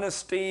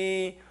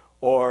dishonesty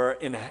or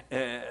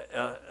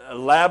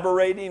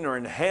elaborating or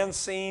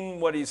enhancing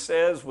what he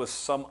says with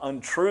some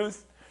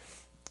untruth.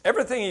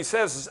 Everything he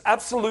says is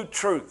absolute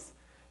truth,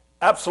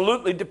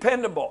 absolutely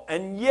dependable,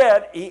 and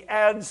yet he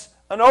adds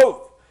an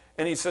oath.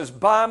 And he says,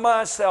 by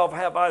myself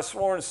have I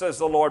sworn, says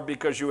the Lord,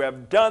 because you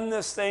have done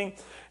this thing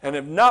and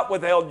have not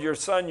withheld your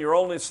son, your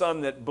only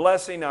son, that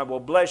blessing I will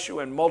bless you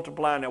and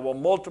multiply, and I will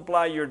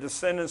multiply your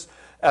descendants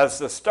as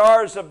the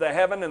stars of the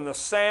heaven and the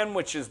sand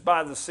which is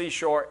by the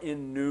seashore,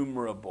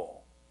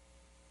 innumerable.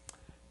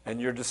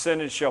 And your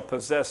descendants shall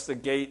possess the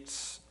gate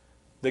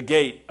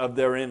of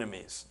their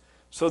enemies.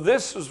 So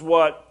this is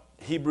what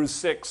Hebrews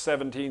 6,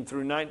 17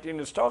 through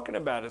 19 is talking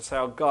about. It's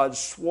how God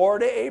swore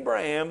to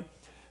Abraham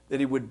that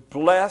he would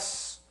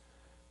bless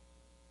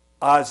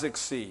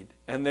Isaac's seed,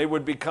 and they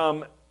would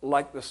become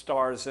like the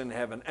stars in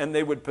heaven, and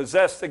they would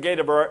possess the gate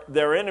of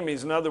their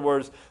enemies. In other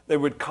words, they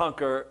would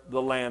conquer the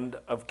land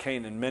of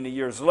Canaan many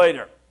years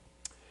later.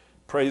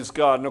 Praise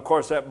God. And of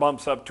course that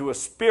bumps up to a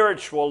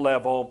spiritual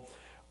level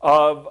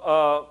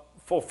of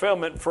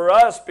fulfillment for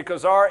us,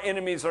 because our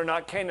enemies are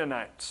not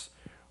Canaanites.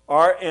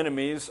 Our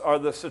enemies are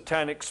the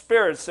satanic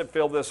spirits that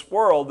fill this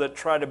world, that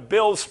try to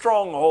build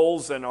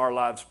strongholds in our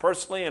lives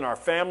personally, in our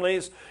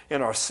families,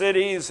 in our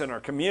cities, in our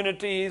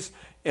communities,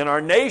 in our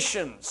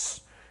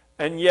nations.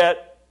 And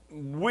yet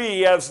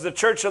we, as the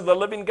church of the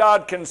living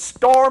God, can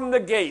storm the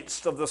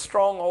gates of the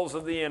strongholds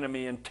of the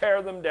enemy and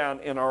tear them down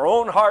in our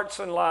own hearts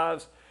and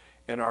lives,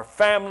 in our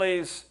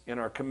families, in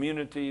our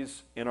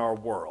communities, in our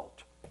world.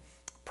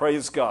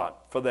 Praise God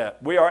for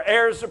that. We are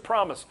heirs of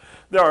promise.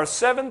 There are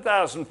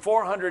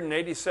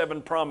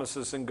 7,487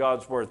 promises in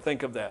God's Word.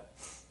 Think of that.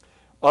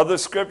 Other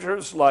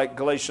scriptures, like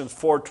Galatians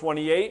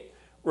 4:28,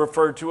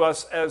 refer to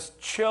us as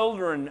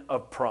children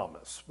of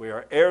promise. We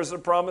are heirs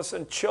of promise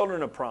and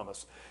children of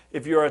promise.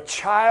 If you're a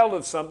child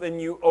of something,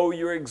 you owe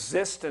your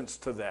existence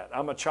to that.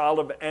 I'm a child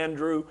of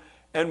Andrew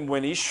and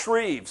Winnie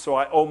Shreve, so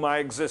I owe my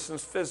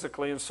existence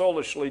physically and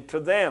soulishly to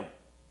them.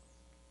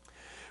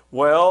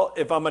 Well,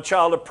 if I'm a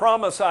child of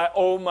promise, I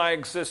owe my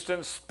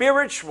existence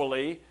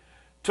spiritually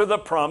to the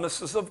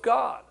promises of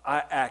God.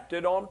 I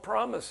acted on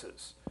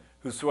promises.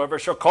 Whosoever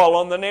shall call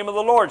on the name of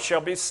the Lord shall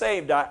be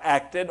saved. I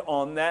acted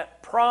on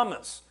that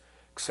promise.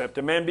 Except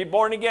a man be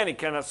born again, he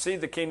cannot see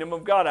the kingdom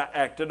of God. I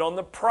acted on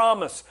the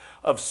promise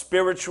of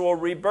spiritual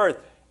rebirth.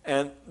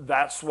 And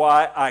that's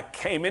why I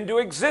came into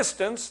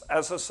existence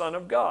as a son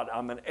of God.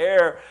 I'm an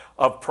heir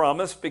of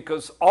promise,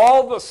 because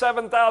all the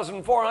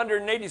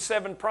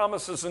 7,487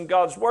 promises in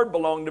God's Word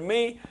belong to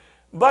me,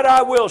 but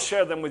I will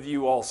share them with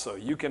you also.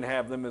 You can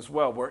have them as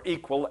well. We're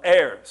equal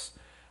heirs.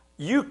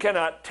 You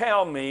cannot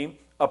tell me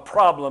a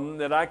problem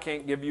that I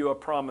can't give you a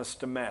promise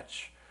to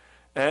match.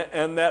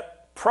 And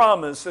that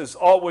promise is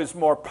always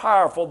more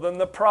powerful than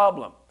the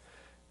problem.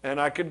 And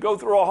I could go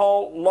through a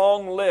whole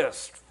long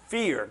list.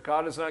 Fear.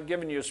 God has not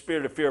given you a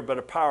spirit of fear, but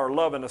a power,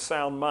 love, and a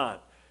sound mind.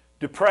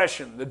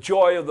 Depression. The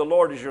joy of the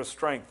Lord is your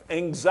strength.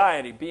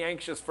 Anxiety. Be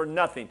anxious for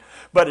nothing,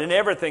 but in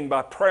everything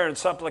by prayer and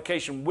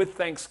supplication with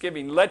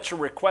thanksgiving. Let your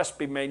requests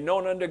be made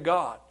known unto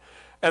God.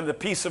 And the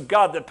peace of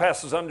God that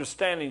passes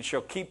understanding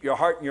shall keep your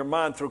heart and your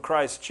mind through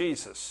Christ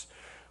Jesus.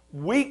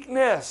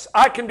 Weakness.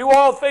 I can do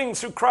all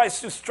things through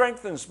Christ who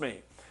strengthens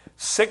me.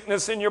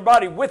 Sickness in your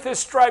body. With his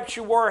stripes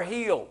you were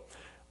healed.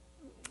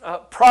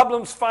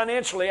 Problems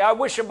financially. I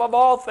wish above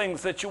all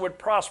things that you would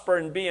prosper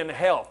and be in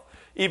health,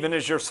 even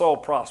as your soul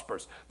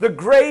prospers. The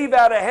grave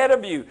out ahead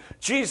of you.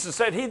 Jesus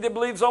said, he that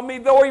believes on me,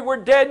 though he were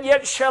dead,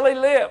 yet shall he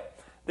live.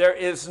 There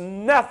is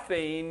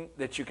nothing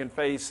that you can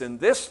face in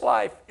this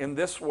life, in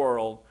this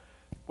world,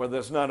 where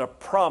there's not a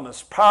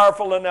promise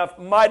powerful enough,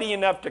 mighty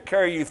enough to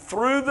carry you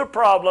through the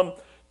problem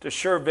to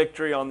sure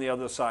victory on the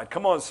other side.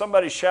 Come on,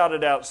 somebody shout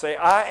it out. Say,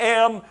 I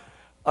am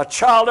a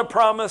child of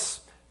promise.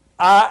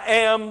 I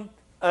am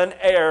an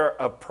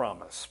heir of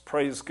promise.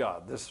 Praise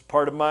God. This is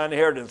part of my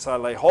inheritance. I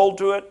lay hold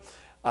to it.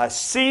 I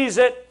seize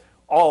it.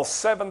 All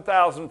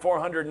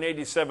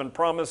 7,487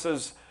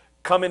 promises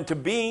come into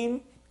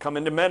being, come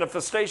into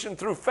manifestation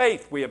through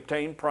faith. We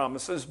obtain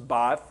promises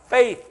by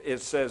faith, it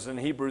says in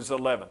Hebrews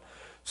 11.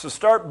 So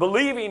start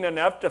believing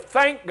enough to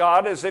thank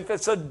God as if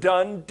it's a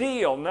done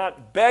deal,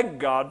 not beg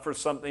God for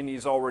something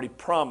he's already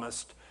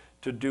promised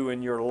to do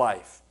in your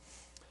life.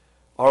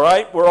 All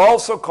right, we're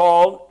also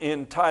called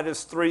in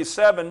Titus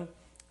 3:7,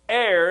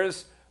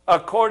 heirs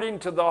according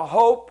to the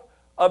hope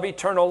of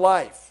eternal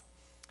life.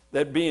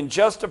 That being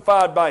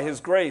justified by his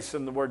grace,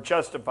 and the word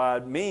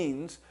justified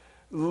means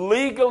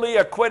legally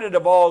acquitted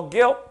of all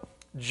guilt,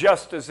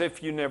 just as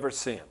if you never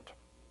sinned.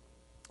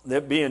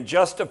 That being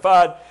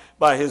justified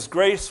by his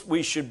grace,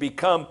 we should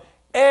become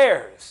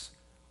heirs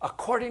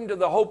according to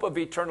the hope of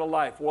eternal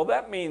life. Well,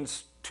 that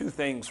means two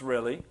things,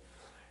 really.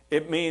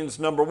 It means,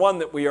 number one,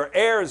 that we are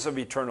heirs of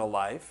eternal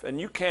life,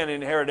 and you can't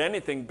inherit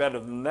anything better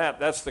than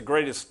that. That's the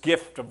greatest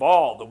gift of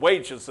all. The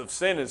wages of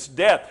sin is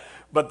death,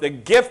 but the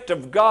gift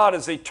of God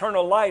is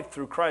eternal life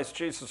through Christ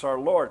Jesus our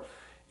Lord.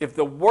 If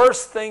the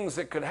worst things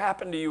that could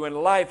happen to you in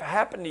life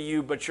happen to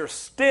you, but you're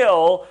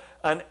still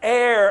an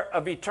heir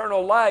of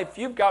eternal life,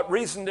 you've got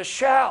reason to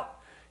shout.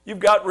 You've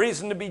got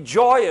reason to be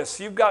joyous.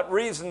 You've got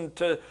reason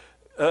to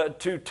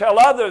tell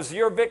others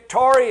you're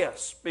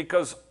victorious,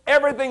 because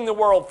everything the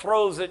world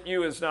throws at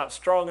you is not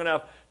strong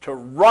enough to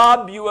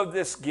rob you of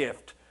this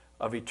gift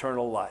of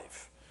eternal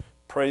life.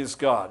 Praise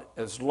God.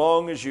 As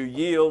long as you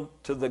yield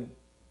to the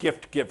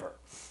gift giver.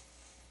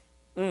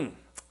 And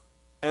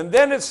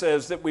then it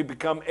says that we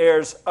become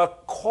heirs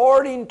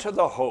according to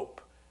the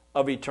hope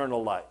of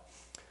eternal life.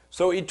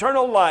 So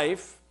eternal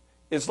life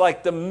is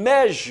like the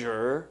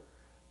measure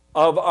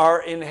of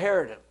our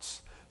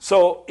inheritance.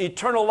 So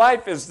eternal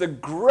life is the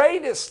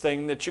greatest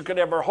thing that you could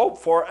ever hope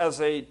for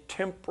as a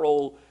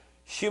temporal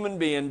human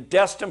being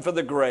destined for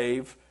the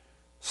grave,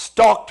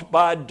 stalked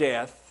by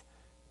death,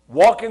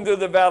 walking through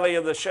the valley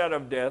of the shadow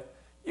of death.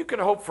 You can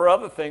hope for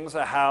other things,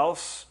 a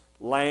house,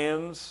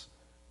 lands,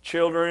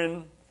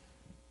 children,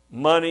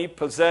 money,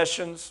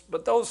 possessions,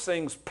 but those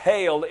things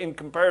pale in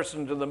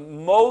comparison to the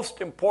most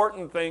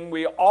important thing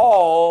we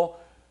all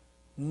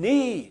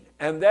need,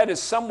 and that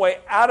is some way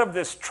out of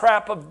this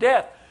trap of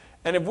death.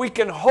 And if we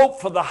can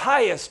hope for the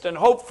highest and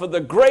hope for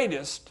the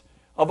greatest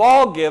of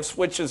all gifts,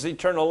 which is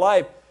eternal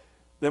life,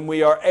 then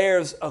we are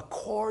heirs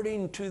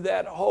according to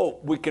that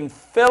hope. We can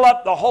fill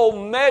up the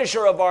whole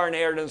measure of our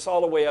inheritance all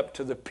the way up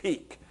to the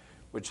peak,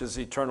 which is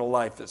eternal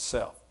life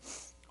itself.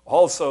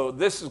 Also,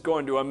 this is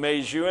going to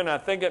amaze you, and I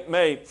think it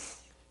may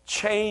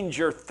change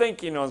your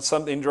thinking on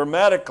something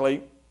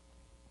dramatically.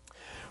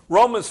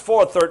 Romans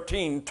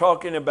 4:13,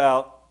 talking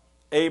about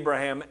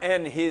Abraham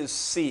and his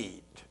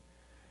seed.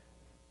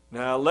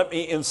 Now, let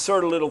me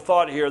insert a little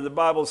thought here. The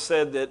Bible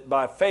said that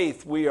by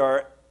faith we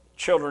are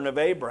children of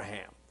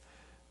Abraham.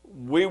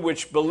 We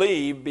which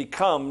believe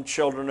become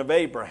children of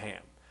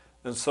Abraham.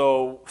 And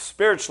so,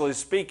 spiritually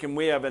speaking,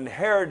 we have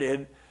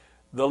inherited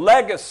the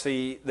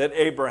legacy that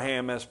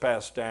Abraham has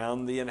passed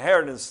down, the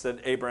inheritance that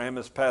Abraham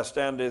has passed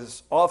down to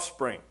his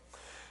offspring.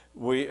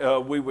 We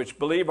which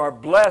believe are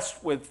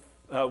blessed with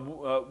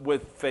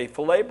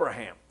faithful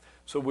Abraham.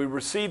 So we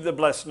receive the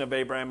blessing of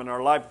Abraham in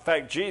our life. In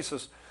fact,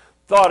 Jesus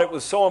thought it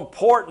was so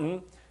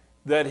important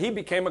that he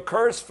became a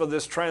curse for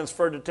this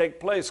transfer to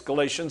take place.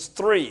 Galatians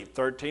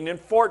 3:13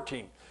 and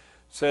 14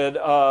 said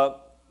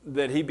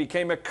that he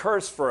became a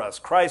curse for us.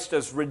 Christ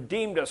has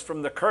redeemed us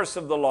from the curse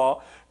of the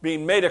law,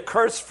 being made a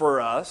curse for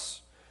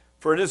us.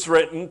 For it is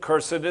written,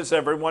 cursed is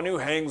everyone who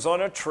hangs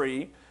on a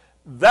tree,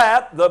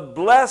 that the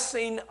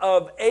blessing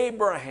of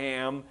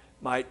Abraham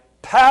might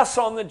pass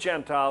on the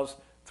Gentiles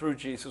through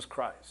Jesus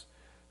Christ.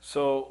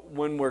 So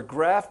when we're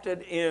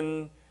grafted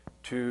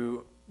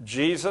into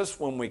Jesus,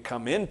 when we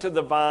come into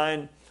the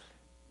vine,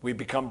 we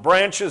become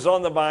branches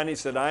on the vine. He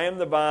said, I am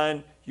the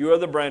vine, you are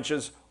the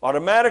branches.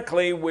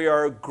 Automatically, we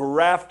are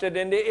grafted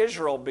into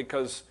Israel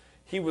because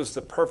he was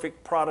the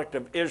perfect product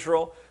of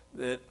Israel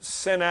that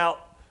sent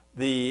out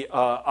the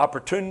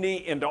opportunity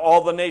into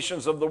all the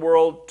nations of the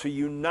world to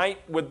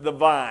unite with the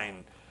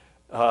vine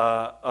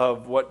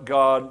of what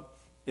God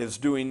is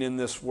doing in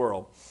this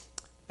world.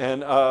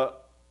 And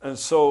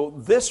so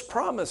this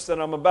promise that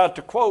I'm about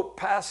to quote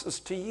passes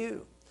to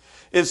you.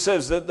 It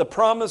says that the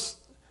promise,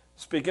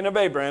 speaking of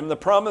Abraham, the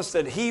promise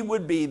that he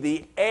would be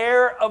the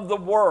heir of the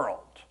world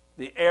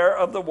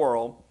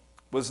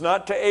was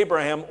not to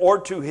Abraham or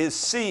to his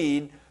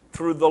seed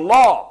through the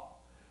law,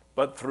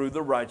 but through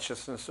the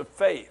righteousness of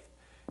faith.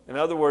 In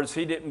other words,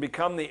 he didn't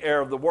become the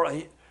heir of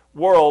the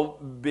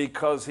world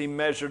because he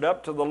measured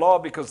up to the law,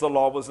 because the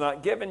law was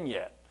not given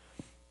yet.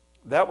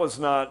 That was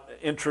not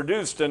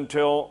introduced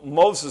until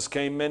Moses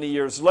came many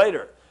years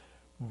later.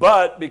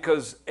 But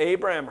because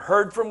Abraham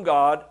heard from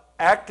God,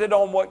 acted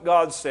on what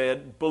God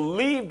said,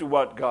 believed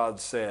what God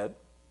said,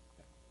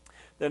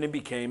 then he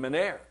became an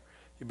heir.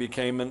 He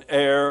became an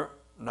heir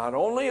not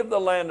only of the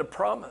land of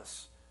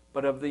promise,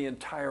 but of the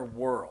entire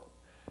world.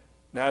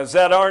 Now, is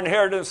that our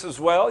inheritance as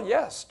well?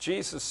 Yes,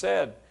 Jesus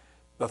said,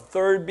 the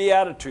third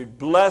beatitude,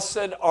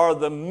 blessed are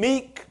the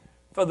meek,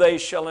 for they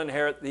shall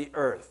inherit the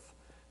earth.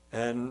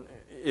 And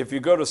if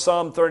you go to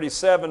Psalm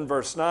 37,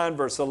 verse 9,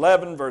 verse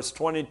 11, verse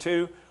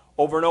 22,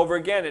 over and over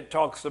again it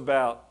talks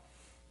about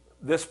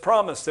this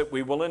promise that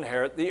we will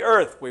inherit the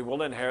earth. We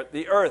will inherit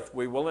the earth.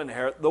 We will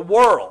inherit the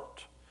world.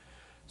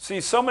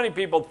 See, so many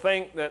people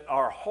think that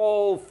our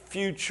whole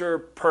future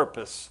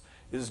purpose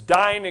is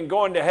dying and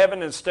going to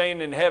heaven and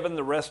staying in heaven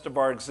the rest of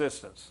our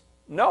existence.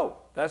 No,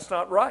 that's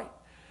not right.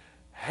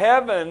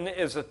 Heaven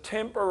is a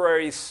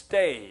temporary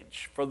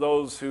stage for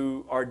those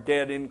who are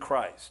dead in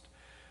Christ.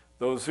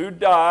 Those who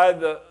die,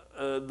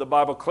 the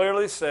Bible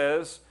clearly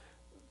says,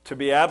 to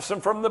be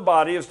absent from the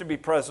body is to be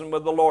present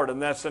with the Lord,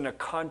 and that's in a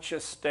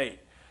conscious state.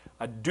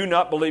 I do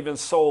not believe in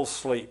soul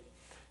sleep.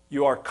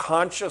 You are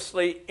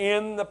consciously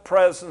in the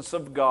presence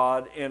of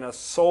God in a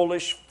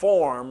soulish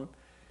form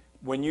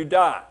when you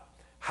die.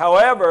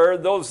 However,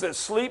 those that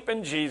sleep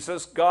in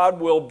Jesus,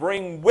 God will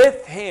bring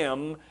with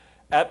him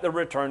at the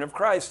return of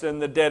Christ,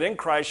 and the dead in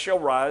Christ shall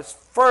rise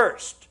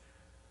first.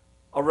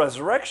 A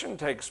resurrection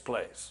takes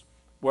place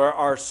where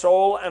our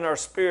soul and our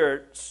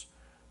spirits,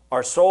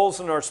 our souls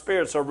and our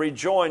spirits are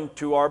rejoined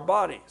to our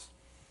bodies.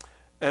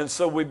 And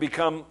so we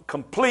become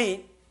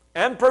complete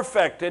and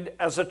perfected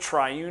as a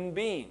triune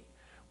being.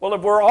 Well,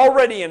 if we're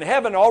already in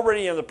heaven,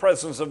 already in the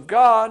presence of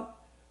God,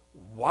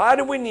 why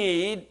do we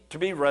need to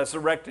be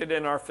resurrected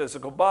in our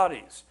physical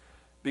bodies?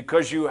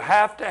 Because you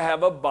have to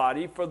have a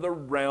body for the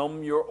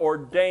realm you're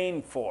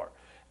ordained for.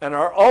 And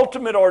our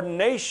ultimate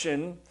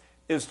ordination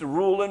is to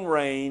rule and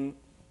reign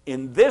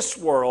in this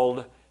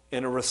world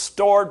in a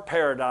restored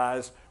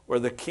paradise where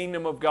the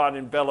kingdom of God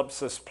envelops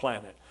this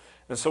planet.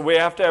 And so we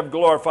have to have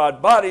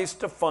glorified bodies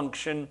to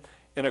function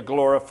in a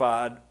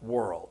glorified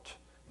world.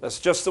 That's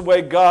just the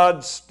way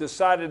God's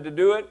decided to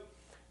do it.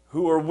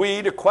 Who are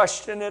we to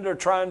question it or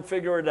try and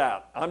figure it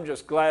out? I'm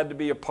just glad to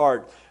be a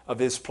part of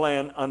His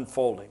plan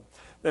unfolding.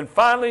 Then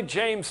finally,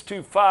 James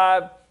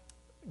 2:5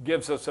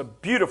 gives us a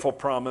beautiful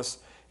promise.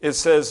 It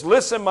says,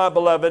 "Listen, my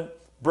beloved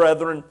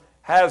brethren,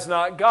 has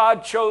not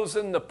God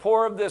chosen the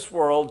poor of this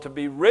world to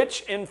be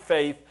rich in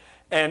faith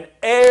and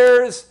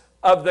heirs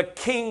of the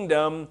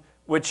kingdom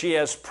which He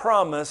has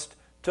promised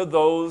to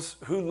those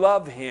who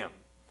love Him?"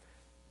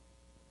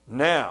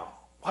 Now,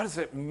 what does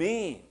it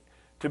mean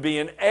to be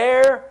an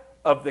heir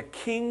of the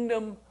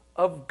kingdom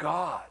of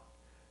God?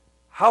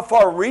 How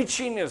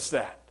far-reaching is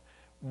that?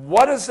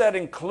 What does that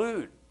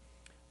include?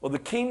 Well, the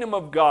kingdom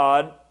of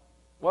God,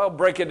 well,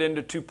 break it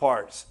into two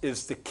parts,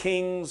 is the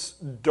king's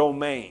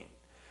domain.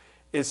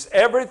 It's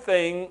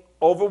everything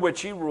over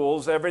which He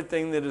rules,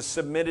 everything that is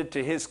submitted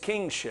to His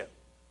kingship.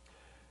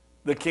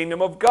 The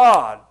kingdom of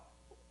God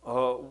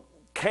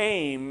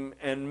came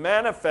and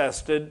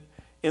manifested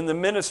in the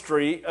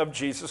ministry of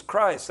Jesus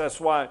Christ. That's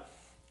why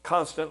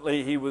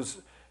constantly He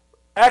was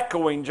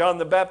echoing John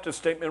the Baptist's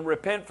statement,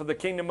 "Repent, for the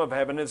kingdom of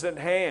heaven is at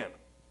hand."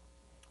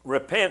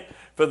 Repent,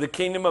 for the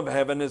kingdom of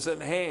heaven is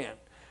at hand.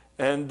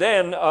 And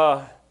then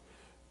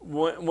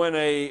when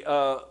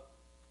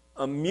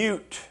a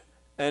mute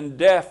and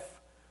deaf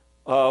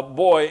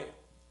boy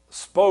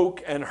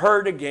spoke and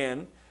heard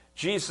again,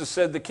 Jesus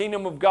said, "The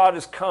kingdom of God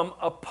has come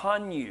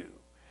upon you."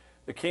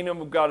 The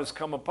kingdom of God has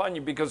come upon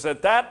you, because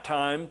at that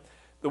time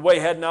the way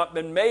had not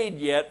been made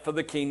yet for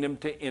the kingdom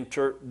to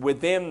enter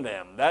within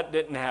them. That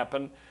didn't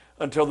happen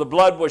until the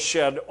blood was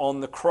shed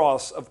on the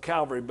cross of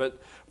Calvary. But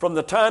from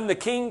the time the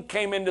King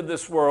came into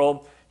this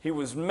world, He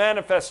was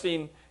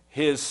manifesting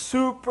His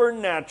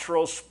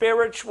supernatural,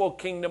 spiritual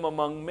kingdom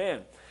among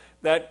men.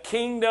 That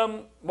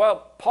kingdom,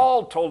 well,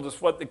 Paul told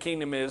us what the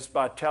kingdom is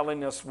by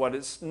telling us what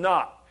it's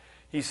not.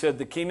 He said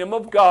the kingdom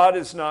of God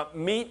is not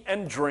meat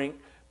and drink,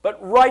 but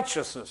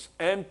righteousness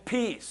and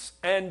peace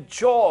and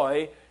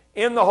joy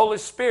in the Holy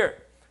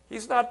Spirit.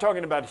 He's not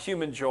talking about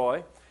human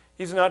joy.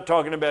 He's not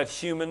talking about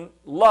human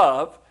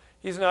love.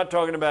 He's not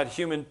talking about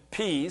human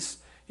peace.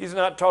 He's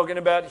not talking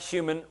about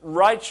human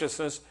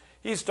righteousness.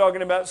 He's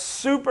talking about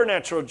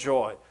supernatural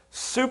joy,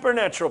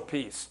 supernatural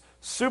peace,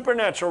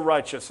 supernatural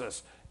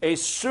righteousness, a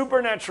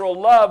supernatural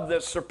love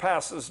that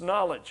surpasses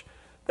knowledge.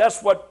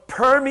 That's what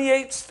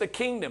permeates the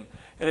kingdom.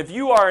 And if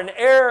you are an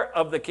heir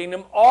of the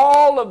kingdom,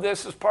 all of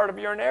this is part of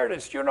your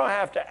inheritance. You don't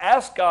have to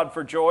ask God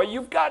for joy.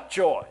 You've got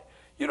joy.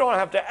 You don't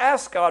have to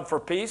ask God for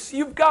peace.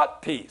 You've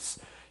got peace.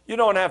 You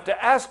don't have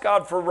to ask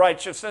God for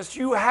righteousness.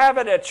 You have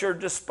it at your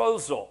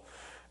disposal.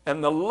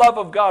 And the love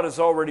of God has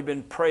already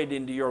been prayed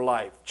into your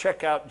life.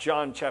 Check out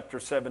John chapter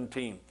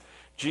 17.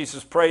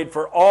 Jesus prayed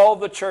for all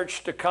the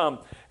church to come.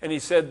 And He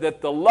said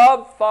that the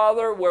love,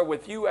 Father,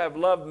 wherewith you have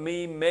loved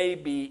me may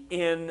be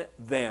in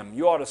them.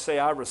 You ought to say,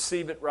 I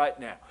receive it right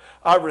now.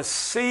 I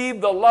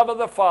receive the love of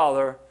the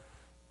Father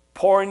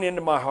pouring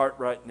into my heart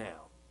right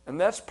now. And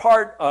that's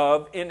part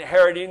of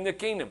inheriting the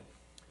kingdom.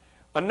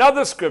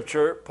 Another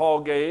scripture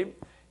Paul gave,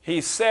 he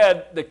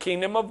said the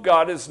kingdom of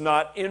God is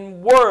not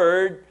in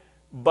word,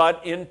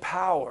 but in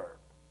power.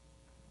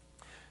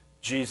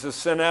 Jesus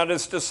sent out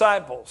His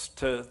disciples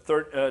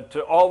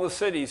to all the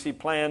cities He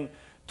planned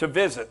to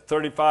visit.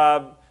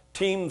 35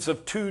 teams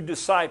of 2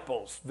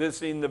 disciples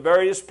visiting the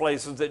various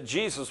places that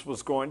Jesus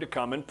was going to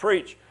come and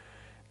preach.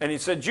 And He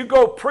said, you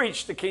go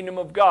preach the kingdom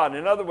of God.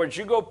 In other words,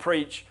 you go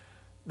preach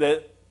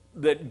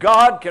that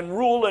God can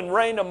rule and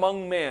reign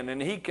among men,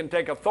 and He can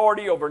take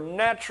authority over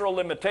natural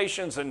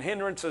limitations and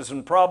hindrances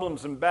and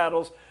problems and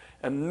battles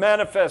and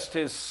manifest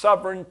His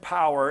sovereign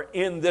power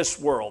in this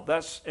world.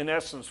 That's in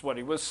essence what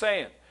He was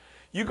saying.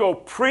 You go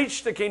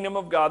preach the kingdom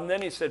of God, and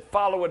then He said,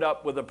 follow it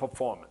up with a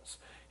performance.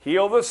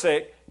 Heal the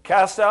sick,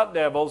 cast out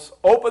devils,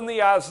 open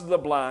the eyes of the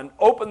blind,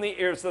 open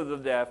the ears of the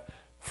deaf.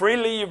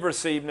 Freely you've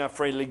received, now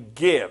freely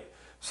give.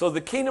 So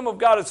the kingdom of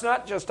God is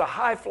not just a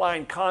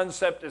high-flying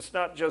concept. It's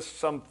not just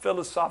some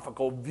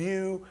philosophical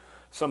view,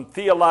 some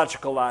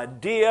theological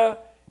idea.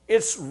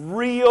 It's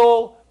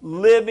real,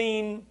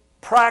 living,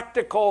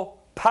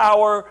 practical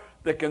power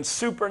that can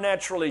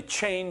supernaturally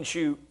change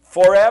you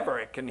forever.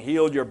 It can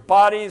heal your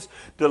bodies,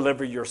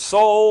 deliver your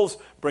souls,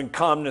 bring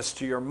calmness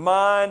to your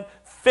mind,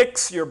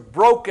 fix your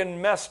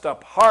broken, messed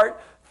up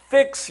heart,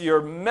 fix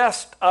your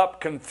messed up,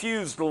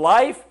 confused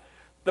life.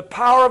 The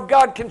power of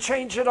God can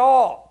change it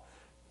all.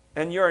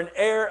 And you're an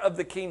heir of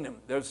the kingdom.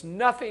 There's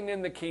nothing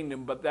in the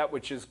kingdom but that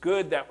which is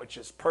good, that which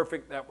is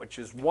perfect, that which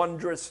is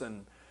wondrous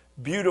and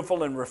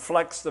beautiful and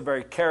reflects the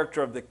very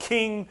character of the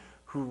King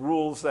who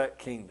rules that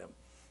kingdom.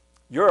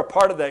 You're a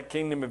part of that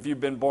kingdom if you've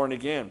been born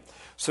again.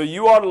 So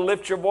you ought to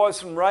lift your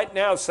voice and right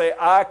now say,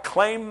 I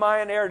claim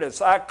my inheritance.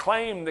 I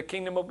claim the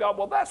kingdom of God.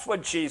 Well, that's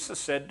what Jesus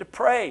said to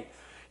pray.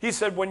 He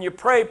said, when you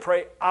pray,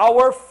 pray,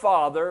 Our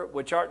Father,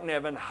 which art in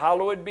heaven,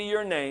 hallowed be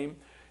your name.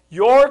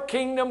 Your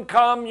kingdom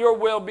come, your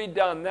will be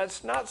done.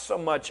 That's not so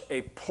much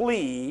a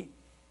plea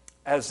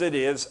as it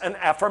is an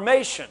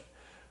affirmation.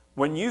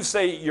 When you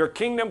say, your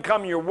kingdom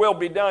come, your will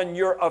be done,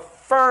 you're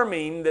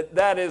affirming that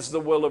that is the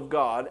will of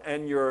God,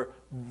 and you're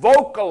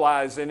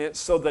vocalizing it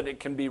so that it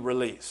can be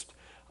released.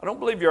 I don't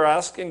believe you're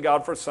asking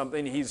God for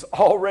something He's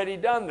already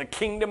done. The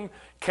kingdom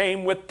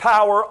came with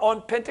power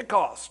on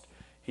Pentecost.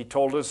 He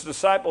told His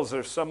disciples,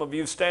 there's some of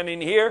you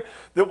standing here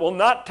that will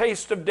not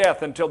taste of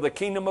death until the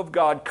kingdom of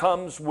God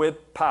comes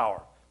with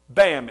power.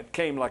 Bam, it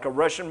came like a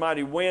rushing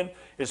mighty wind.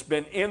 It's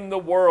been in the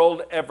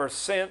world ever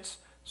since.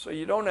 So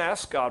you don't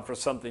ask God for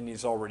something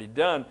He's already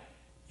done.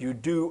 You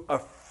do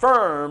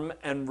affirm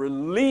and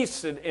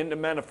release it into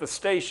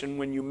manifestation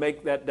when you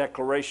make that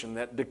declaration,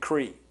 that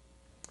decree.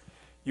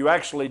 You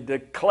actually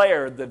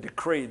declare the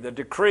decree. The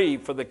decree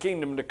for the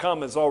kingdom to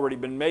come has already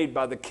been made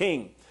by the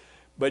king.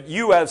 But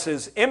you as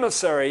His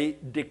emissary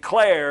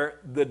declare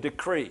the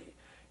decree.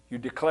 You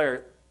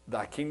declare,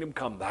 thy kingdom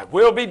come, thy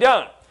will be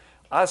done.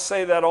 I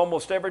say that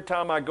almost every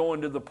time I go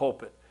into the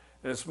pulpit.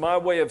 And it's my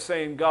way of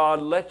saying,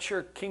 God, let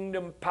your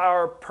kingdom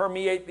power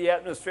permeate the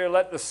atmosphere.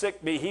 Let the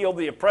sick be healed,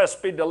 the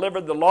oppressed be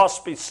delivered, the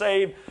lost be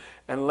saved,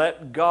 and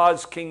let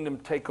God's kingdom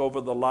take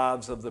over the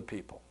lives of the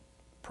people.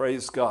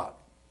 Praise God.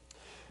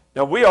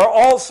 Now, we are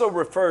also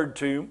referred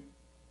to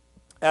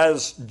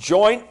as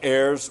joint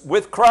heirs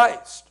with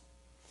Christ.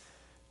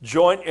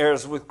 Joint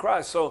heirs with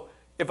Christ. So,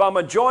 if I'm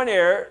a joint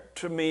heir,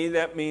 to me,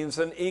 that means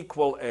an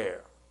equal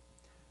heir.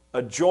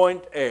 A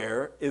joint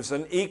heir is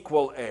an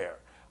equal heir.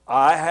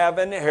 I have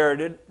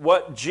inherited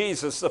what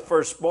Jesus, the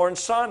firstborn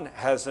son,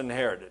 has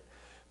inherited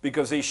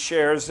because He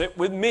shares it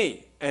with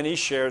me and He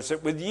shares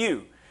it with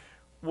you.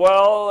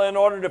 Well, in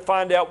order to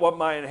find out what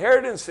my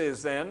inheritance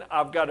is then,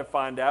 I've got to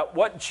find out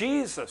what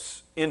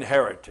Jesus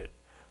inherited.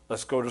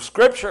 Let's go to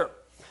Scripture.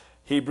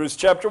 Hebrews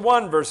chapter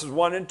 1, verses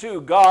 1 and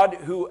 2. God,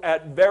 who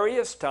at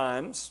various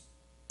times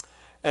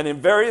and in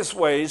various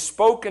ways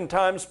spoke in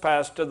times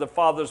past to the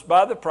fathers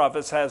by the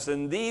prophets, has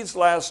in these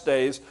last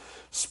days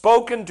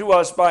spoken to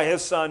us by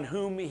His Son,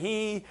 whom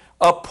He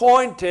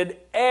appointed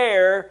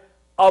heir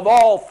of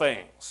all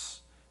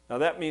things. Now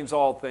that means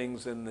all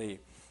things in the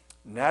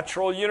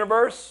natural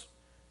universe,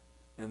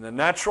 in the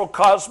natural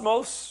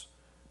cosmos,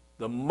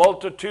 the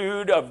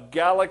multitude of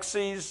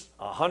galaxies,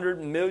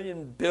 100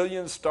 million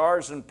billion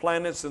stars and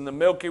planets in the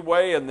Milky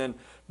Way, and then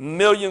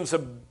millions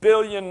of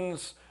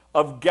billions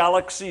of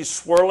galaxies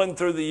swirling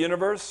through the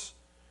universe.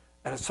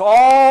 And it's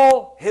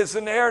all His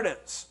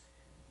inheritance.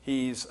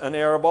 He's an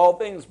heir of all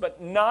things,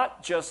 but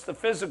not just the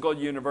physical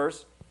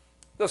universe,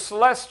 the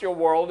celestial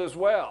world as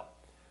well.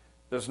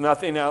 There's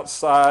nothing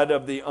outside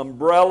of the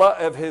umbrella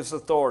of His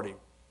authority.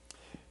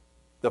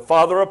 The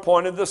Father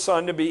appointed the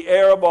Son to be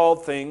heir of all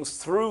things,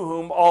 through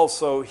whom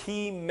also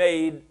He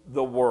made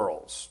the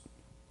worlds.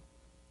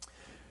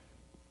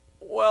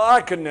 Well,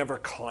 I could never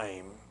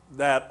claim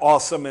that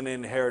awesome an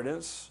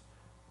inheritance.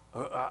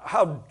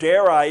 How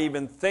dare I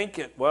even think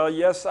it? Well,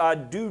 yes, I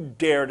do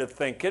dare to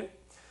think it,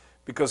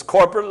 because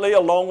corporately,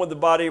 along with the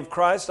body of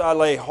Christ, I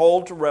lay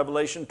hold to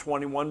Revelation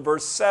 21,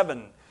 verse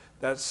 7.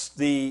 That's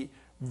the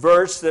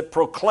verse that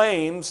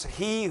proclaims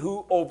he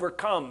who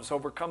overcomes.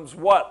 Overcomes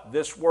what?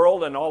 This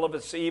world and all of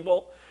its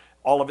evil,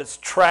 all of its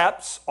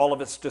traps, all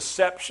of its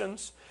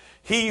deceptions.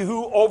 He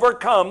who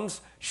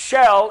overcomes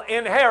shall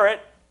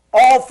inherit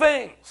all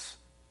things.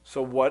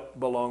 So what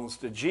belongs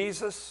to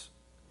Jesus?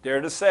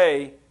 Dare to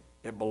say,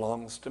 it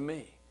belongs to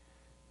me.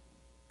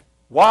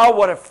 Wow,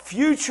 what a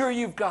future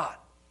you've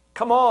got.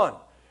 Come on.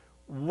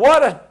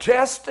 What a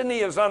destiny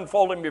is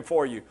unfolding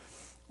before you.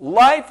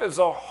 Life is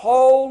a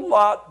whole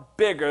lot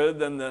bigger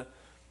than the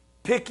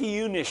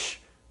picayunish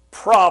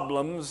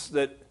problems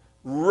that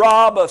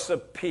rob us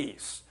of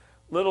peace.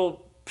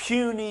 Little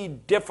puny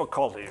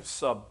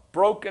difficulties, a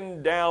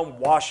broken down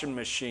washing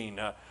machine,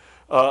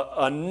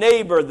 a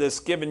neighbor that's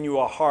giving you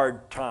a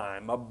hard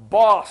time, a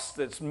boss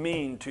that's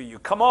mean to you.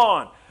 Come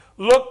on,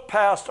 look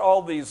past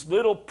all these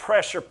little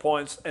pressure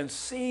points and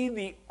see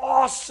the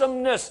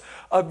awesomeness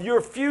of your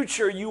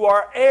future. You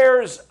are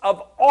heirs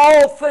of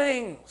all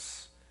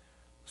things.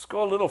 Let's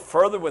go a little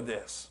further with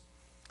this.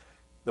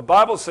 The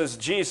Bible says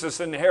Jesus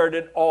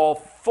inherited all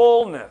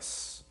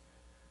fullness.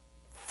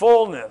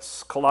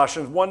 Fullness.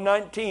 Colossians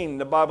 1:19,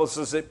 the Bible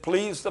says it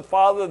pleased the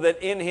Father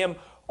that in Him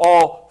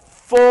all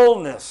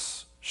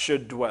fullness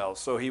should dwell.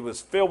 So He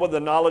was filled with the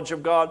knowledge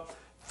of God,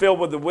 filled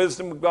with the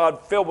wisdom of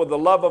God, filled with the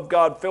love of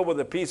God, filled with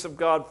the peace of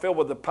God, filled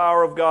with the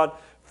power of God,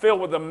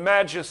 filled with the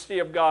majesty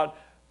of God.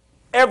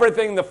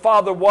 Everything the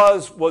Father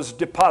was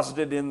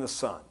deposited in the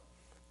Son.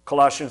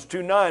 Colossians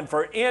 2:9,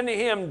 for in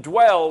Him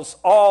dwells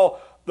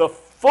all the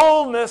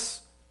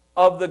fullness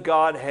of the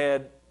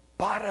Godhead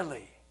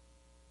bodily.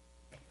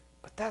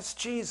 But that's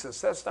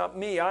Jesus. That's not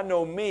me. I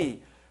know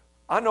me.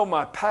 I know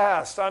my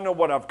past. I know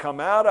what I've come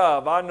out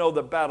of. I know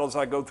the battles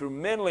I go through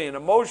mentally and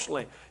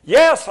emotionally.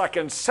 Yes, I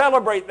can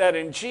celebrate that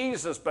in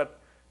Jesus, but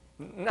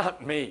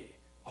not me.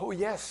 Oh,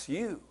 yes,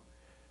 you.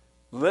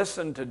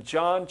 Listen to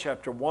John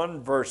chapter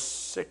 1, verse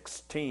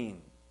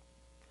 16.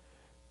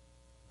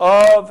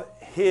 Of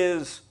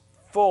his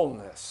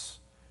fullness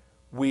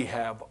we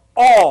have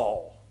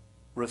all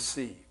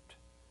received.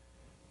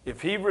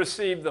 If he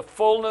received the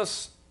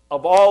fullness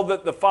of all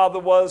that the Father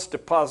was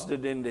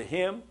deposited into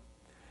him,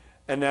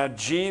 and now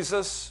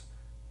Jesus,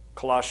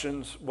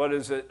 Colossians,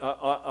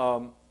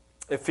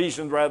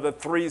 Ephesians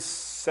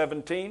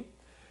 3:17,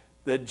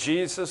 that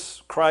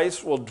Jesus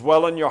Christ will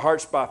dwell in your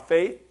hearts by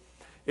faith.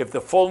 If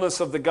the fullness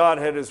of the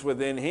Godhead is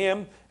within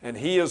him and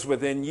he is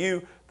within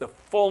you, the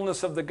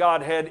fullness of the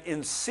Godhead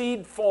in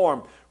seed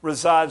form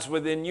resides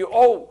within you.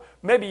 Oh,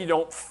 maybe you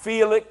don't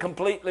feel it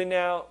completely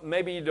now.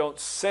 Maybe you don't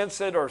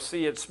sense it or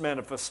see its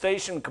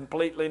manifestation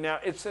completely now.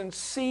 It's in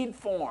seed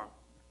form.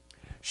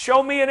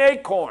 Show me an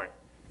acorn.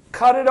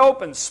 Cut it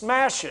open,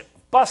 smash it,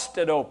 bust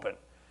it open.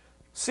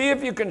 See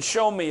if you can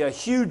show me a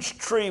huge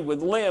tree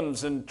with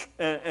limbs and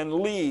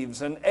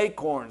leaves and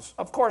acorns.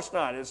 Of course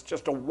not. It's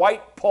just a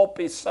white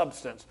pulpy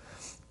substance.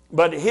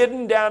 But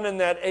hidden down in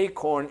that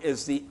acorn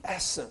is the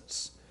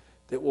essence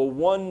that will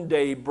one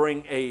day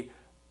bring a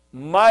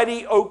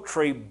mighty oak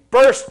tree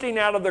bursting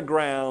out of the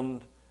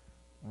ground,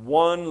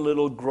 one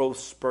little growth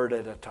spurt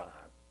at a time.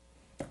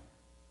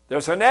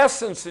 There's an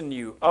essence in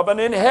you of an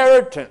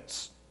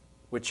inheritance,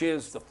 which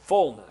is the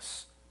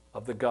fullness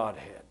of the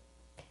Godhead.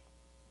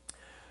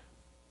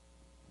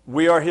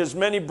 We are his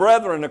many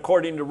brethren,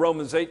 according to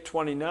Romans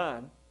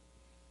 8:29.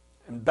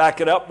 And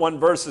back it up, one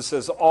verse that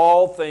says,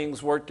 all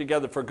things work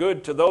together for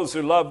good to those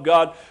who love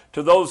God,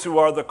 to those who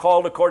are the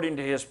called according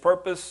to his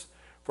purpose,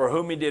 for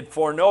whom he did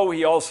foreknow,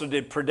 he also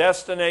did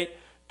predestinate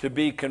to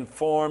be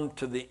conformed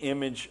to the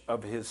image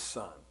of his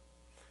Son.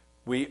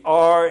 We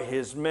are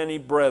his many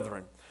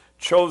brethren,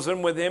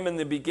 chosen with him in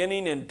the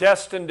beginning and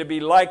destined to be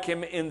like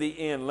him in the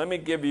end. Let me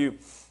give you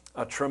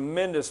a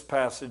tremendous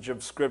passage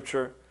of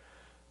Scripture.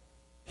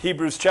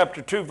 Hebrews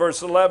chapter 2,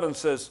 verse 11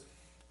 says,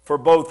 for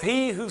both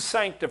he who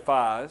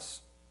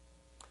sanctifies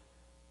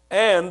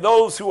and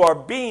those who are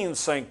being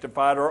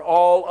sanctified are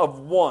all of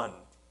one.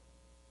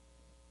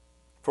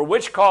 For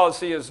which cause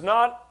he is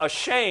not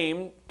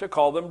ashamed to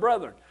call them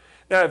brethren.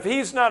 Now, if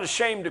he's not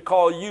ashamed to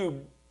call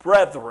you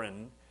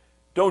brethren,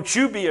 don't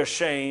you be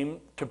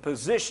ashamed to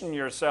position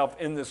yourself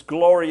in this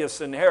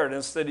glorious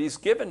inheritance that he's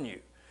given you.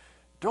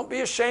 Don't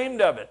be ashamed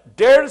of it.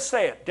 Dare to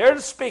say it. Dare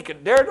to speak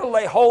it. Dare to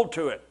lay hold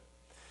to it.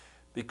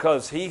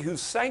 Because he who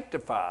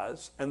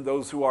sanctifies and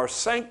those who are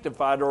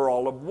sanctified are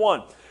all of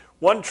one.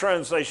 One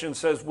translation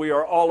says we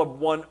are all of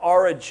one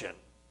origin.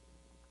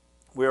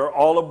 We are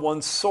all of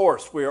one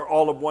source. We are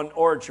all of one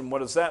origin. What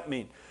does that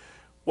mean?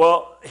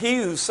 Well, he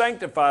who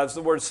sanctifies,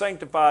 the word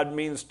sanctified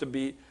means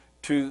to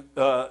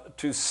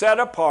set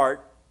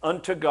apart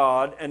unto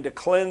God and to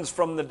cleanse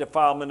from the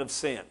defilement of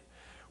sin.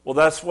 Well,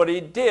 that's what he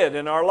did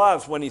in our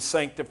lives when he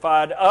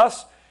sanctified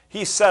us.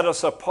 He set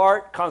us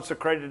apart,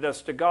 consecrated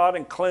us to God,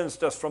 and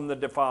cleansed us from the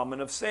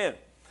defilement of sin.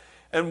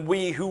 And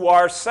we who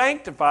are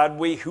sanctified,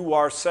 we who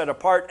are set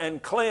apart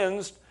and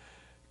cleansed,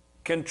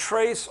 can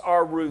trace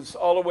our roots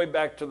all the way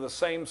back to the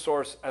same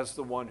source as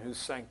the one who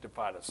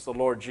sanctified us, the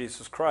Lord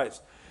Jesus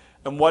Christ.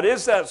 And what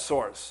is that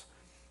source?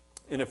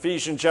 In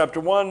Ephesians chapter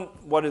 1,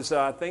 what is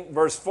that? I think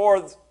verse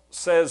 4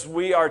 says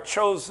we are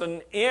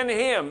chosen in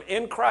him,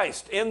 in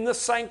Christ, in the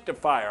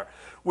sanctifier.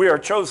 We are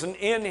chosen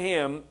in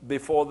him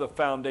before the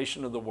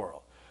foundation of the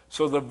world.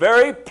 So the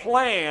very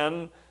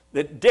plan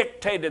that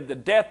dictated the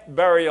death,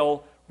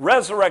 burial,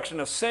 resurrection,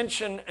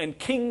 ascension, and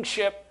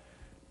kingship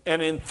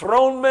and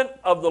enthronement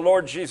of the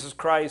Lord Jesus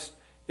Christ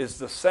is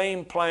the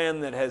same plan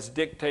that has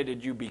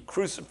dictated you be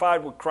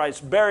crucified with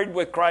Christ, buried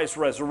with Christ,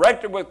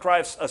 resurrected with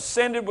Christ,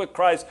 ascended with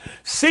Christ,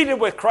 seated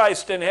with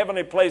Christ in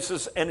heavenly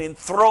places, and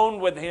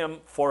enthroned with him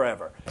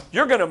forever.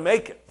 You're going to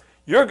make it.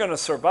 You're going to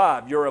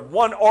survive. You're of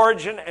one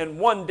origin and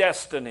one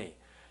destiny.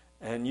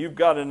 And you've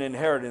got an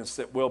inheritance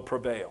that will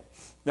prevail.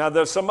 Now,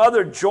 there's some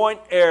other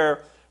joint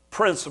heir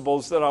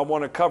principles that I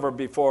want to cover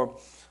before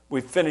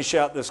we finish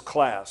out this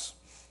class.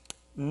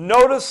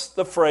 Notice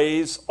the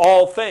phrase,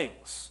 all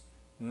things.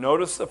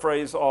 Notice the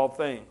phrase, all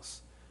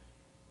things.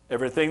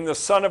 Everything the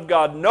Son of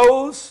God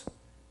knows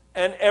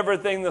and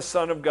everything the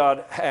Son of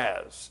God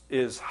has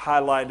is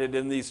highlighted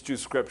in these two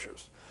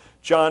scriptures.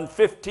 John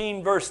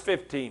 15, verse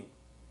 15.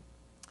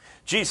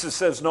 Jesus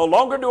says, no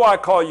longer do I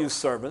call you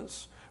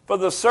servants, for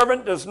the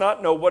servant does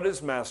not know what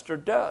his master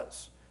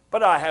does.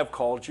 But I have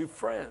called you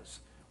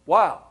friends.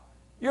 Wow,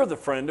 you're the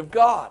friend of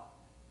God.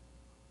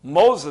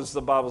 Moses,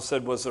 the Bible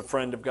said, was a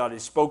friend of God. He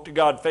spoke to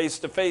God face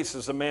to face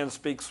as a man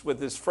speaks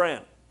with his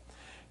friend.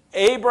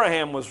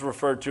 Abraham was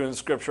referred to in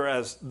Scripture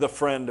as the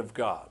friend of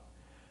God.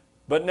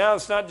 But now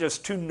it's not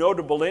just two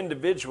notable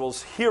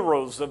individuals,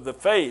 heroes of the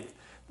faith,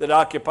 that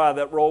occupy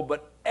that role,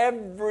 but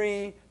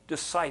every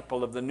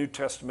disciple of the New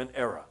Testament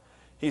era.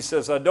 He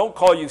says, I don't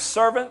call you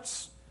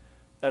servants.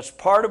 That's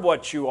part of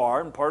what you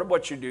are and part of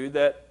what you do.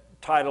 That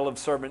title of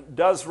servant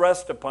does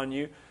rest upon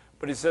you.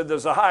 But he said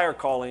there's a higher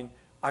calling.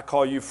 I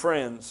call you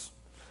friends.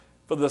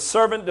 For the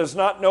servant does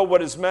not know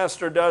what his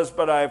master does,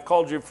 but I have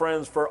called you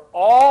friends, for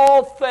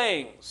all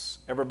things.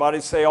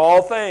 Everybody say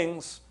all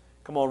things.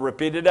 Come Come on,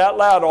 repeat it out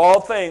loud.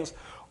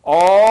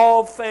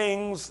 All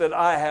things that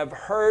I have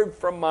heard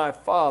from my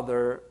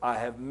Father, I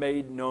have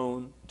made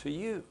known to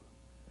you.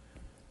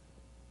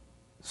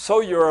 So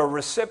you're a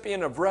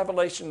recipient of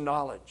revelation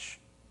knowledge.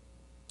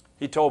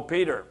 He told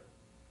Peter,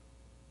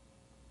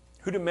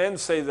 who do men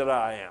say that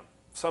I am?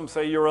 Some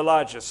say you're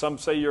Elijah. Some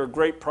say you're a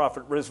great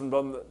prophet risen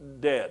from the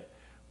dead.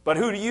 But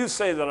who do you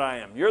say that I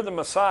am? You're the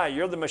Messiah.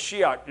 You're the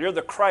Mashiach. You're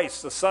the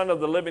Christ, the Son of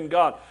the living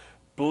God.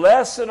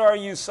 Blessed are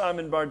you,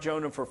 Simon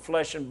Bar-Jonah, for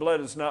flesh and blood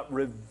has not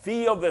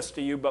revealed this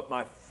to you, but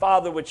my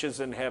Father which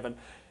is in heaven.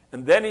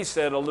 And then he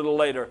said a little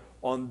later,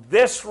 on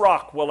this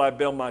rock will I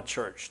build my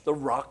church, the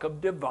rock of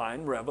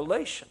divine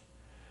revelation.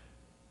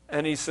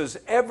 And he says,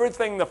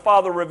 everything the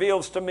Father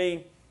reveals to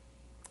me,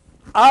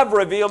 I've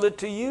revealed it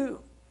to you.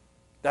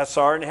 That's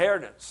our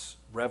inheritance,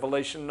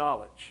 revelation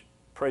knowledge.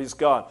 Praise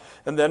God.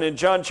 And then in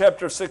John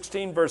chapter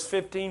 16, verse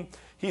 15,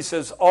 he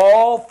says,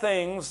 all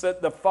things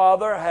that the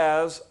Father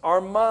has are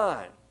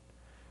mine.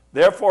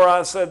 Therefore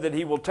I said that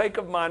he will take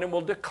of mine and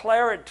will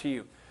declare it to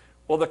you.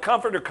 Well, the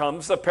Comforter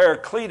comes, the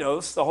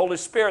Parakletos, the Holy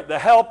Spirit, the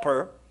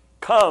Helper,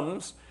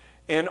 comes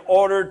in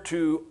order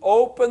to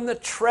open the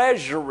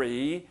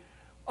treasury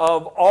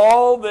of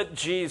all that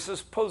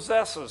Jesus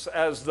possesses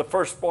as the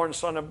firstborn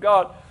Son of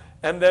God,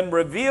 and then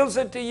reveals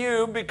it to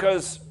you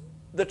because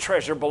the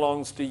treasure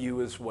belongs to you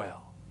as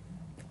well.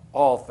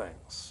 All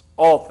things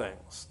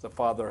the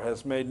Father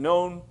has made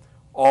known,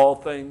 all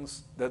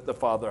things that the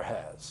Father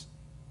has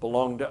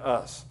belong to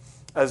us.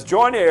 As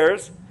joint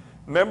heirs,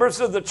 members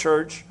of the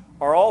church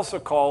are also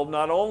called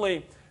not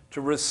only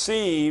to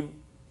receive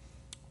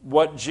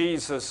what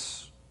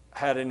Jesus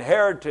had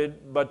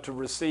inherited, but to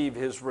receive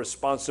his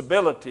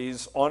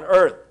responsibilities on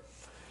earth.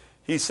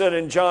 He said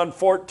in John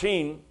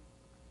 14,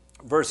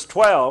 verse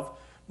 12,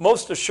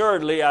 most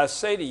assuredly I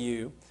say to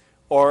you,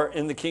 or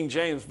in the King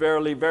James,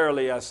 verily,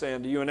 verily I say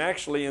unto you, and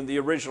actually in the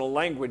original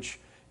language,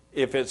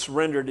 if it's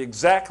rendered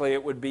exactly,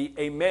 it would be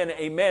amen,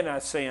 amen I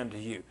say unto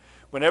you.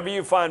 Whenever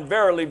you find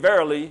verily,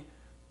 verily,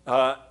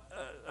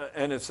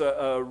 and it's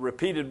a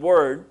repeated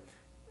word,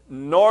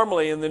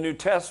 normally in the New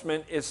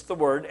Testament it's the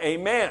word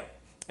amen.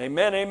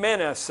 Amen,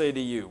 amen I say to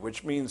you,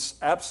 which means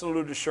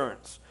absolute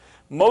assurance.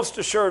 Most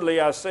assuredly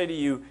I say to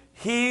you,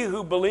 he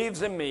who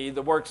believes in me,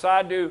 the works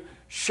I do,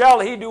 shall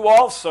he do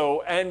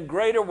also, and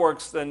greater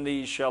works than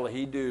these shall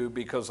he do,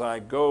 because I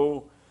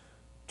go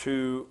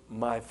to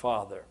my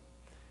Father.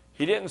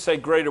 He didn't say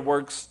greater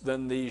works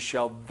than these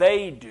shall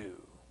they do.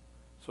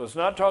 So it's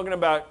not talking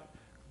about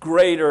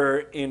greater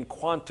in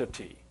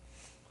quantity.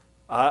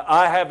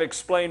 I have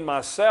explained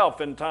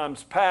myself in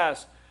times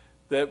past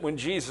that when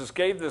Jesus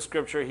gave this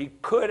scripture, he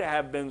could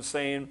have been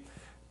saying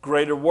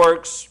greater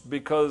works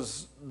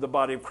because the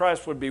body of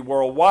Christ would be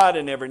worldwide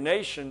in every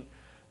nation,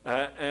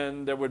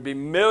 and there would be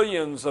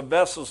millions of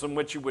vessels in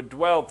which he would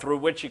dwell, through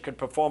which he could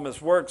perform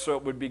his work, so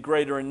it would be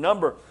greater in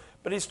number.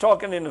 But he's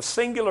talking in a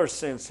singular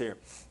sense here.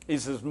 He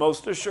says,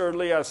 most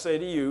assuredly I say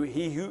to you,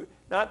 he who,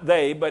 not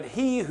they, but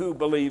he who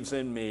believes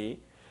in me,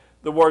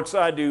 the works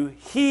I do,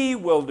 he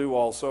will do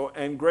also,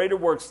 and greater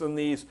works than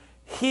these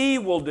he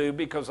will do,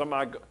 because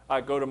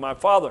I go to my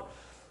Father.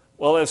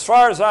 Well, as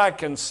far as I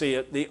can see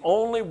it, the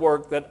only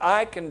work that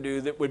I can do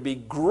that would be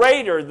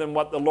greater than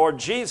what the Lord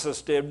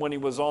Jesus did when he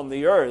was on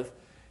the earth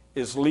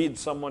is lead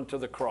someone to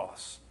the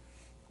cross,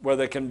 where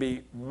they can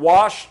be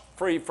washed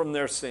free from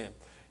their sin.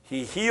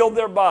 He healed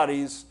their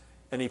bodies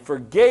and he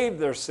forgave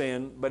their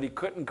sin, but he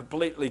couldn't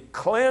completely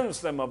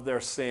cleanse them of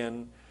their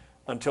sin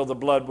until the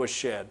blood was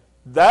shed.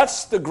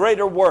 That's the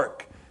greater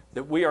work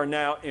that we are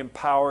now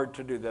empowered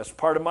to do. That's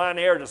part of my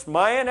inheritance.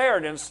 My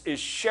inheritance is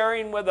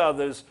sharing with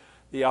others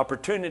the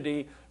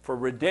opportunity for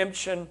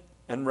redemption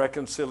and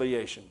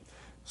reconciliation.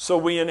 So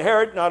we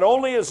inherit not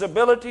only his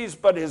abilities,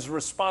 but his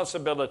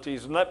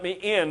responsibilities. And let me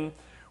end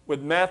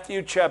with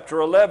Matthew chapter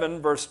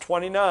 11, verse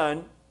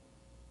 29.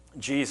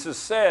 Jesus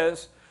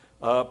says,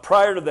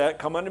 prior to that,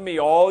 come unto me,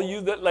 all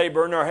you that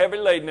labor and are heavy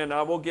laden, and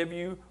I will give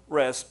you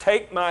rest.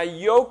 Take my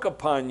yoke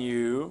upon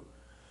you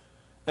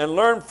and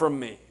learn from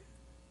me,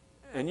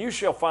 and you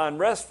shall find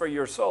rest for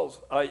your souls.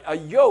 A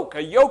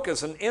yoke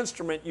is an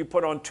instrument you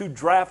put on two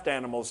draft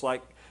animals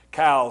like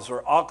cows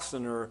or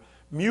oxen or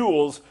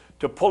mules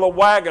to pull a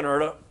wagon or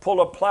to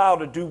pull a plow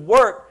to do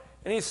work.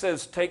 And he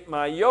says, take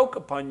my yoke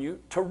upon you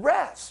to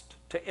rest,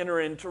 to enter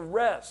into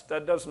rest.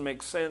 That doesn't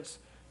make sense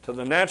to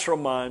the natural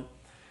mind,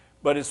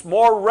 but it's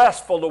more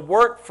restful to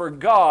work for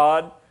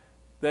God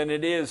than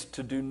it is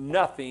to do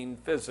nothing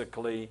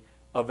physically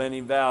of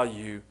any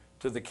value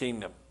to the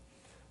kingdom.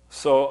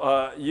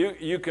 So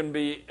you can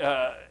be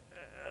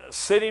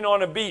sitting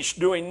on a beach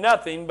doing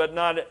nothing but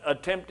not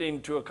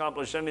attempting to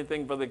accomplish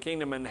anything for the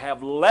kingdom and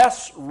have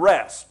less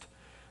rest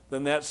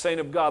than that saint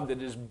of God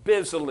that is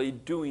busily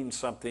doing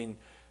something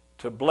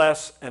to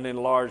bless and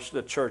enlarge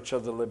the church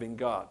of the living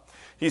God.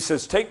 He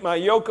says, take my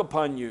yoke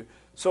upon you.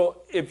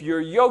 So if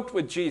you're yoked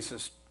with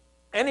Jesus,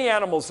 any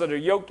animals that are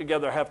yoked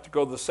together have to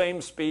go the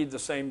same speed, the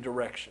same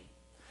direction.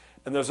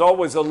 And there's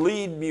always a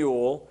lead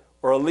mule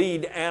or a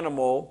lead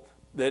animal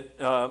that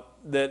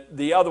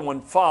the other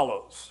one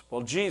follows.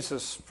 Well,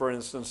 Jesus, for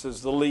instance,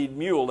 is the lead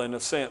mule in a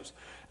sense,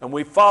 and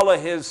we follow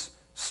his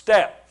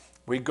step.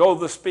 We go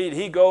the speed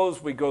he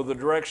goes, we go the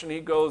direction he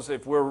goes.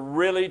 If we're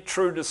really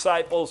true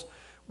disciples,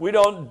 we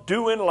don't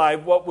do in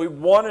life what we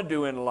want to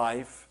do in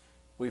life.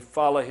 We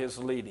follow his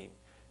leading,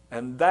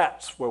 and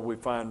that's where we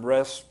find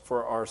rest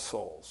for our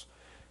souls.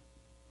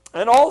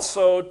 And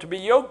also, to be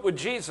yoked with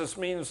Jesus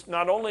means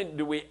not only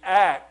do we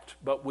act,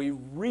 but we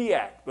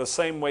react the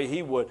same way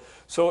he would.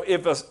 So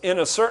if in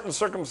a certain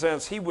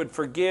circumstance he would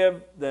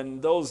forgive, then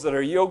those that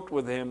are yoked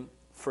with him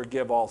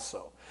forgive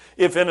also.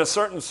 If in a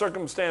certain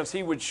circumstance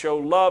he would show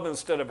love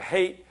instead of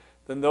hate,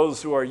 then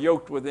those who are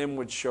yoked with him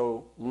would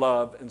show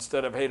love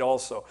instead of hate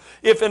also.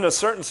 If in a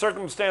certain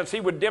circumstance he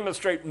would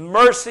demonstrate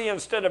mercy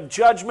instead of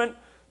judgment,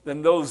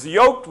 then those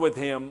yoked with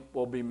him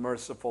will be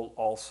merciful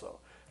also.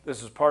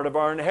 This is part of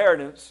our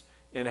inheritance,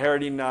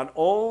 inheriting not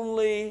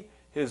only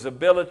his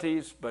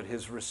abilities, but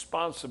his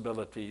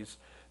responsibilities,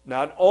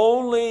 not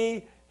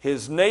only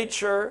his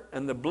nature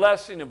and the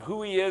blessing of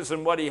who he is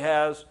and what he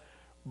has,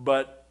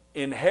 but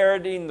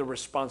inheriting the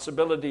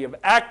responsibility of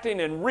acting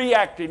and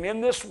reacting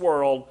in this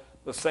world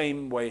the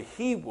same way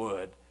he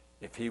would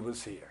if he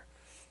was here.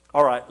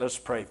 All right, let's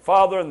pray.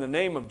 Father, in the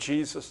name of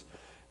Jesus,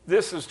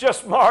 this is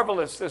just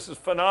marvelous. This is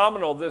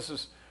phenomenal. This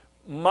is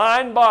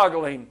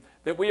mind-boggling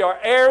that we are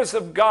heirs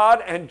of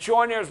God and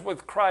joint heirs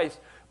with Christ.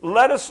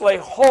 Let us lay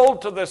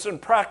hold to this in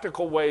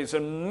practical ways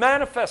and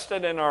manifest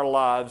it in our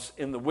lives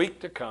in the week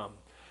to come.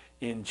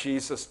 In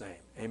Jesus' name,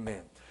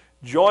 amen.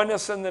 Join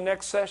us in the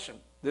next session.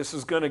 This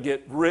is going to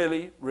get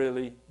really,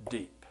 really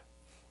deep.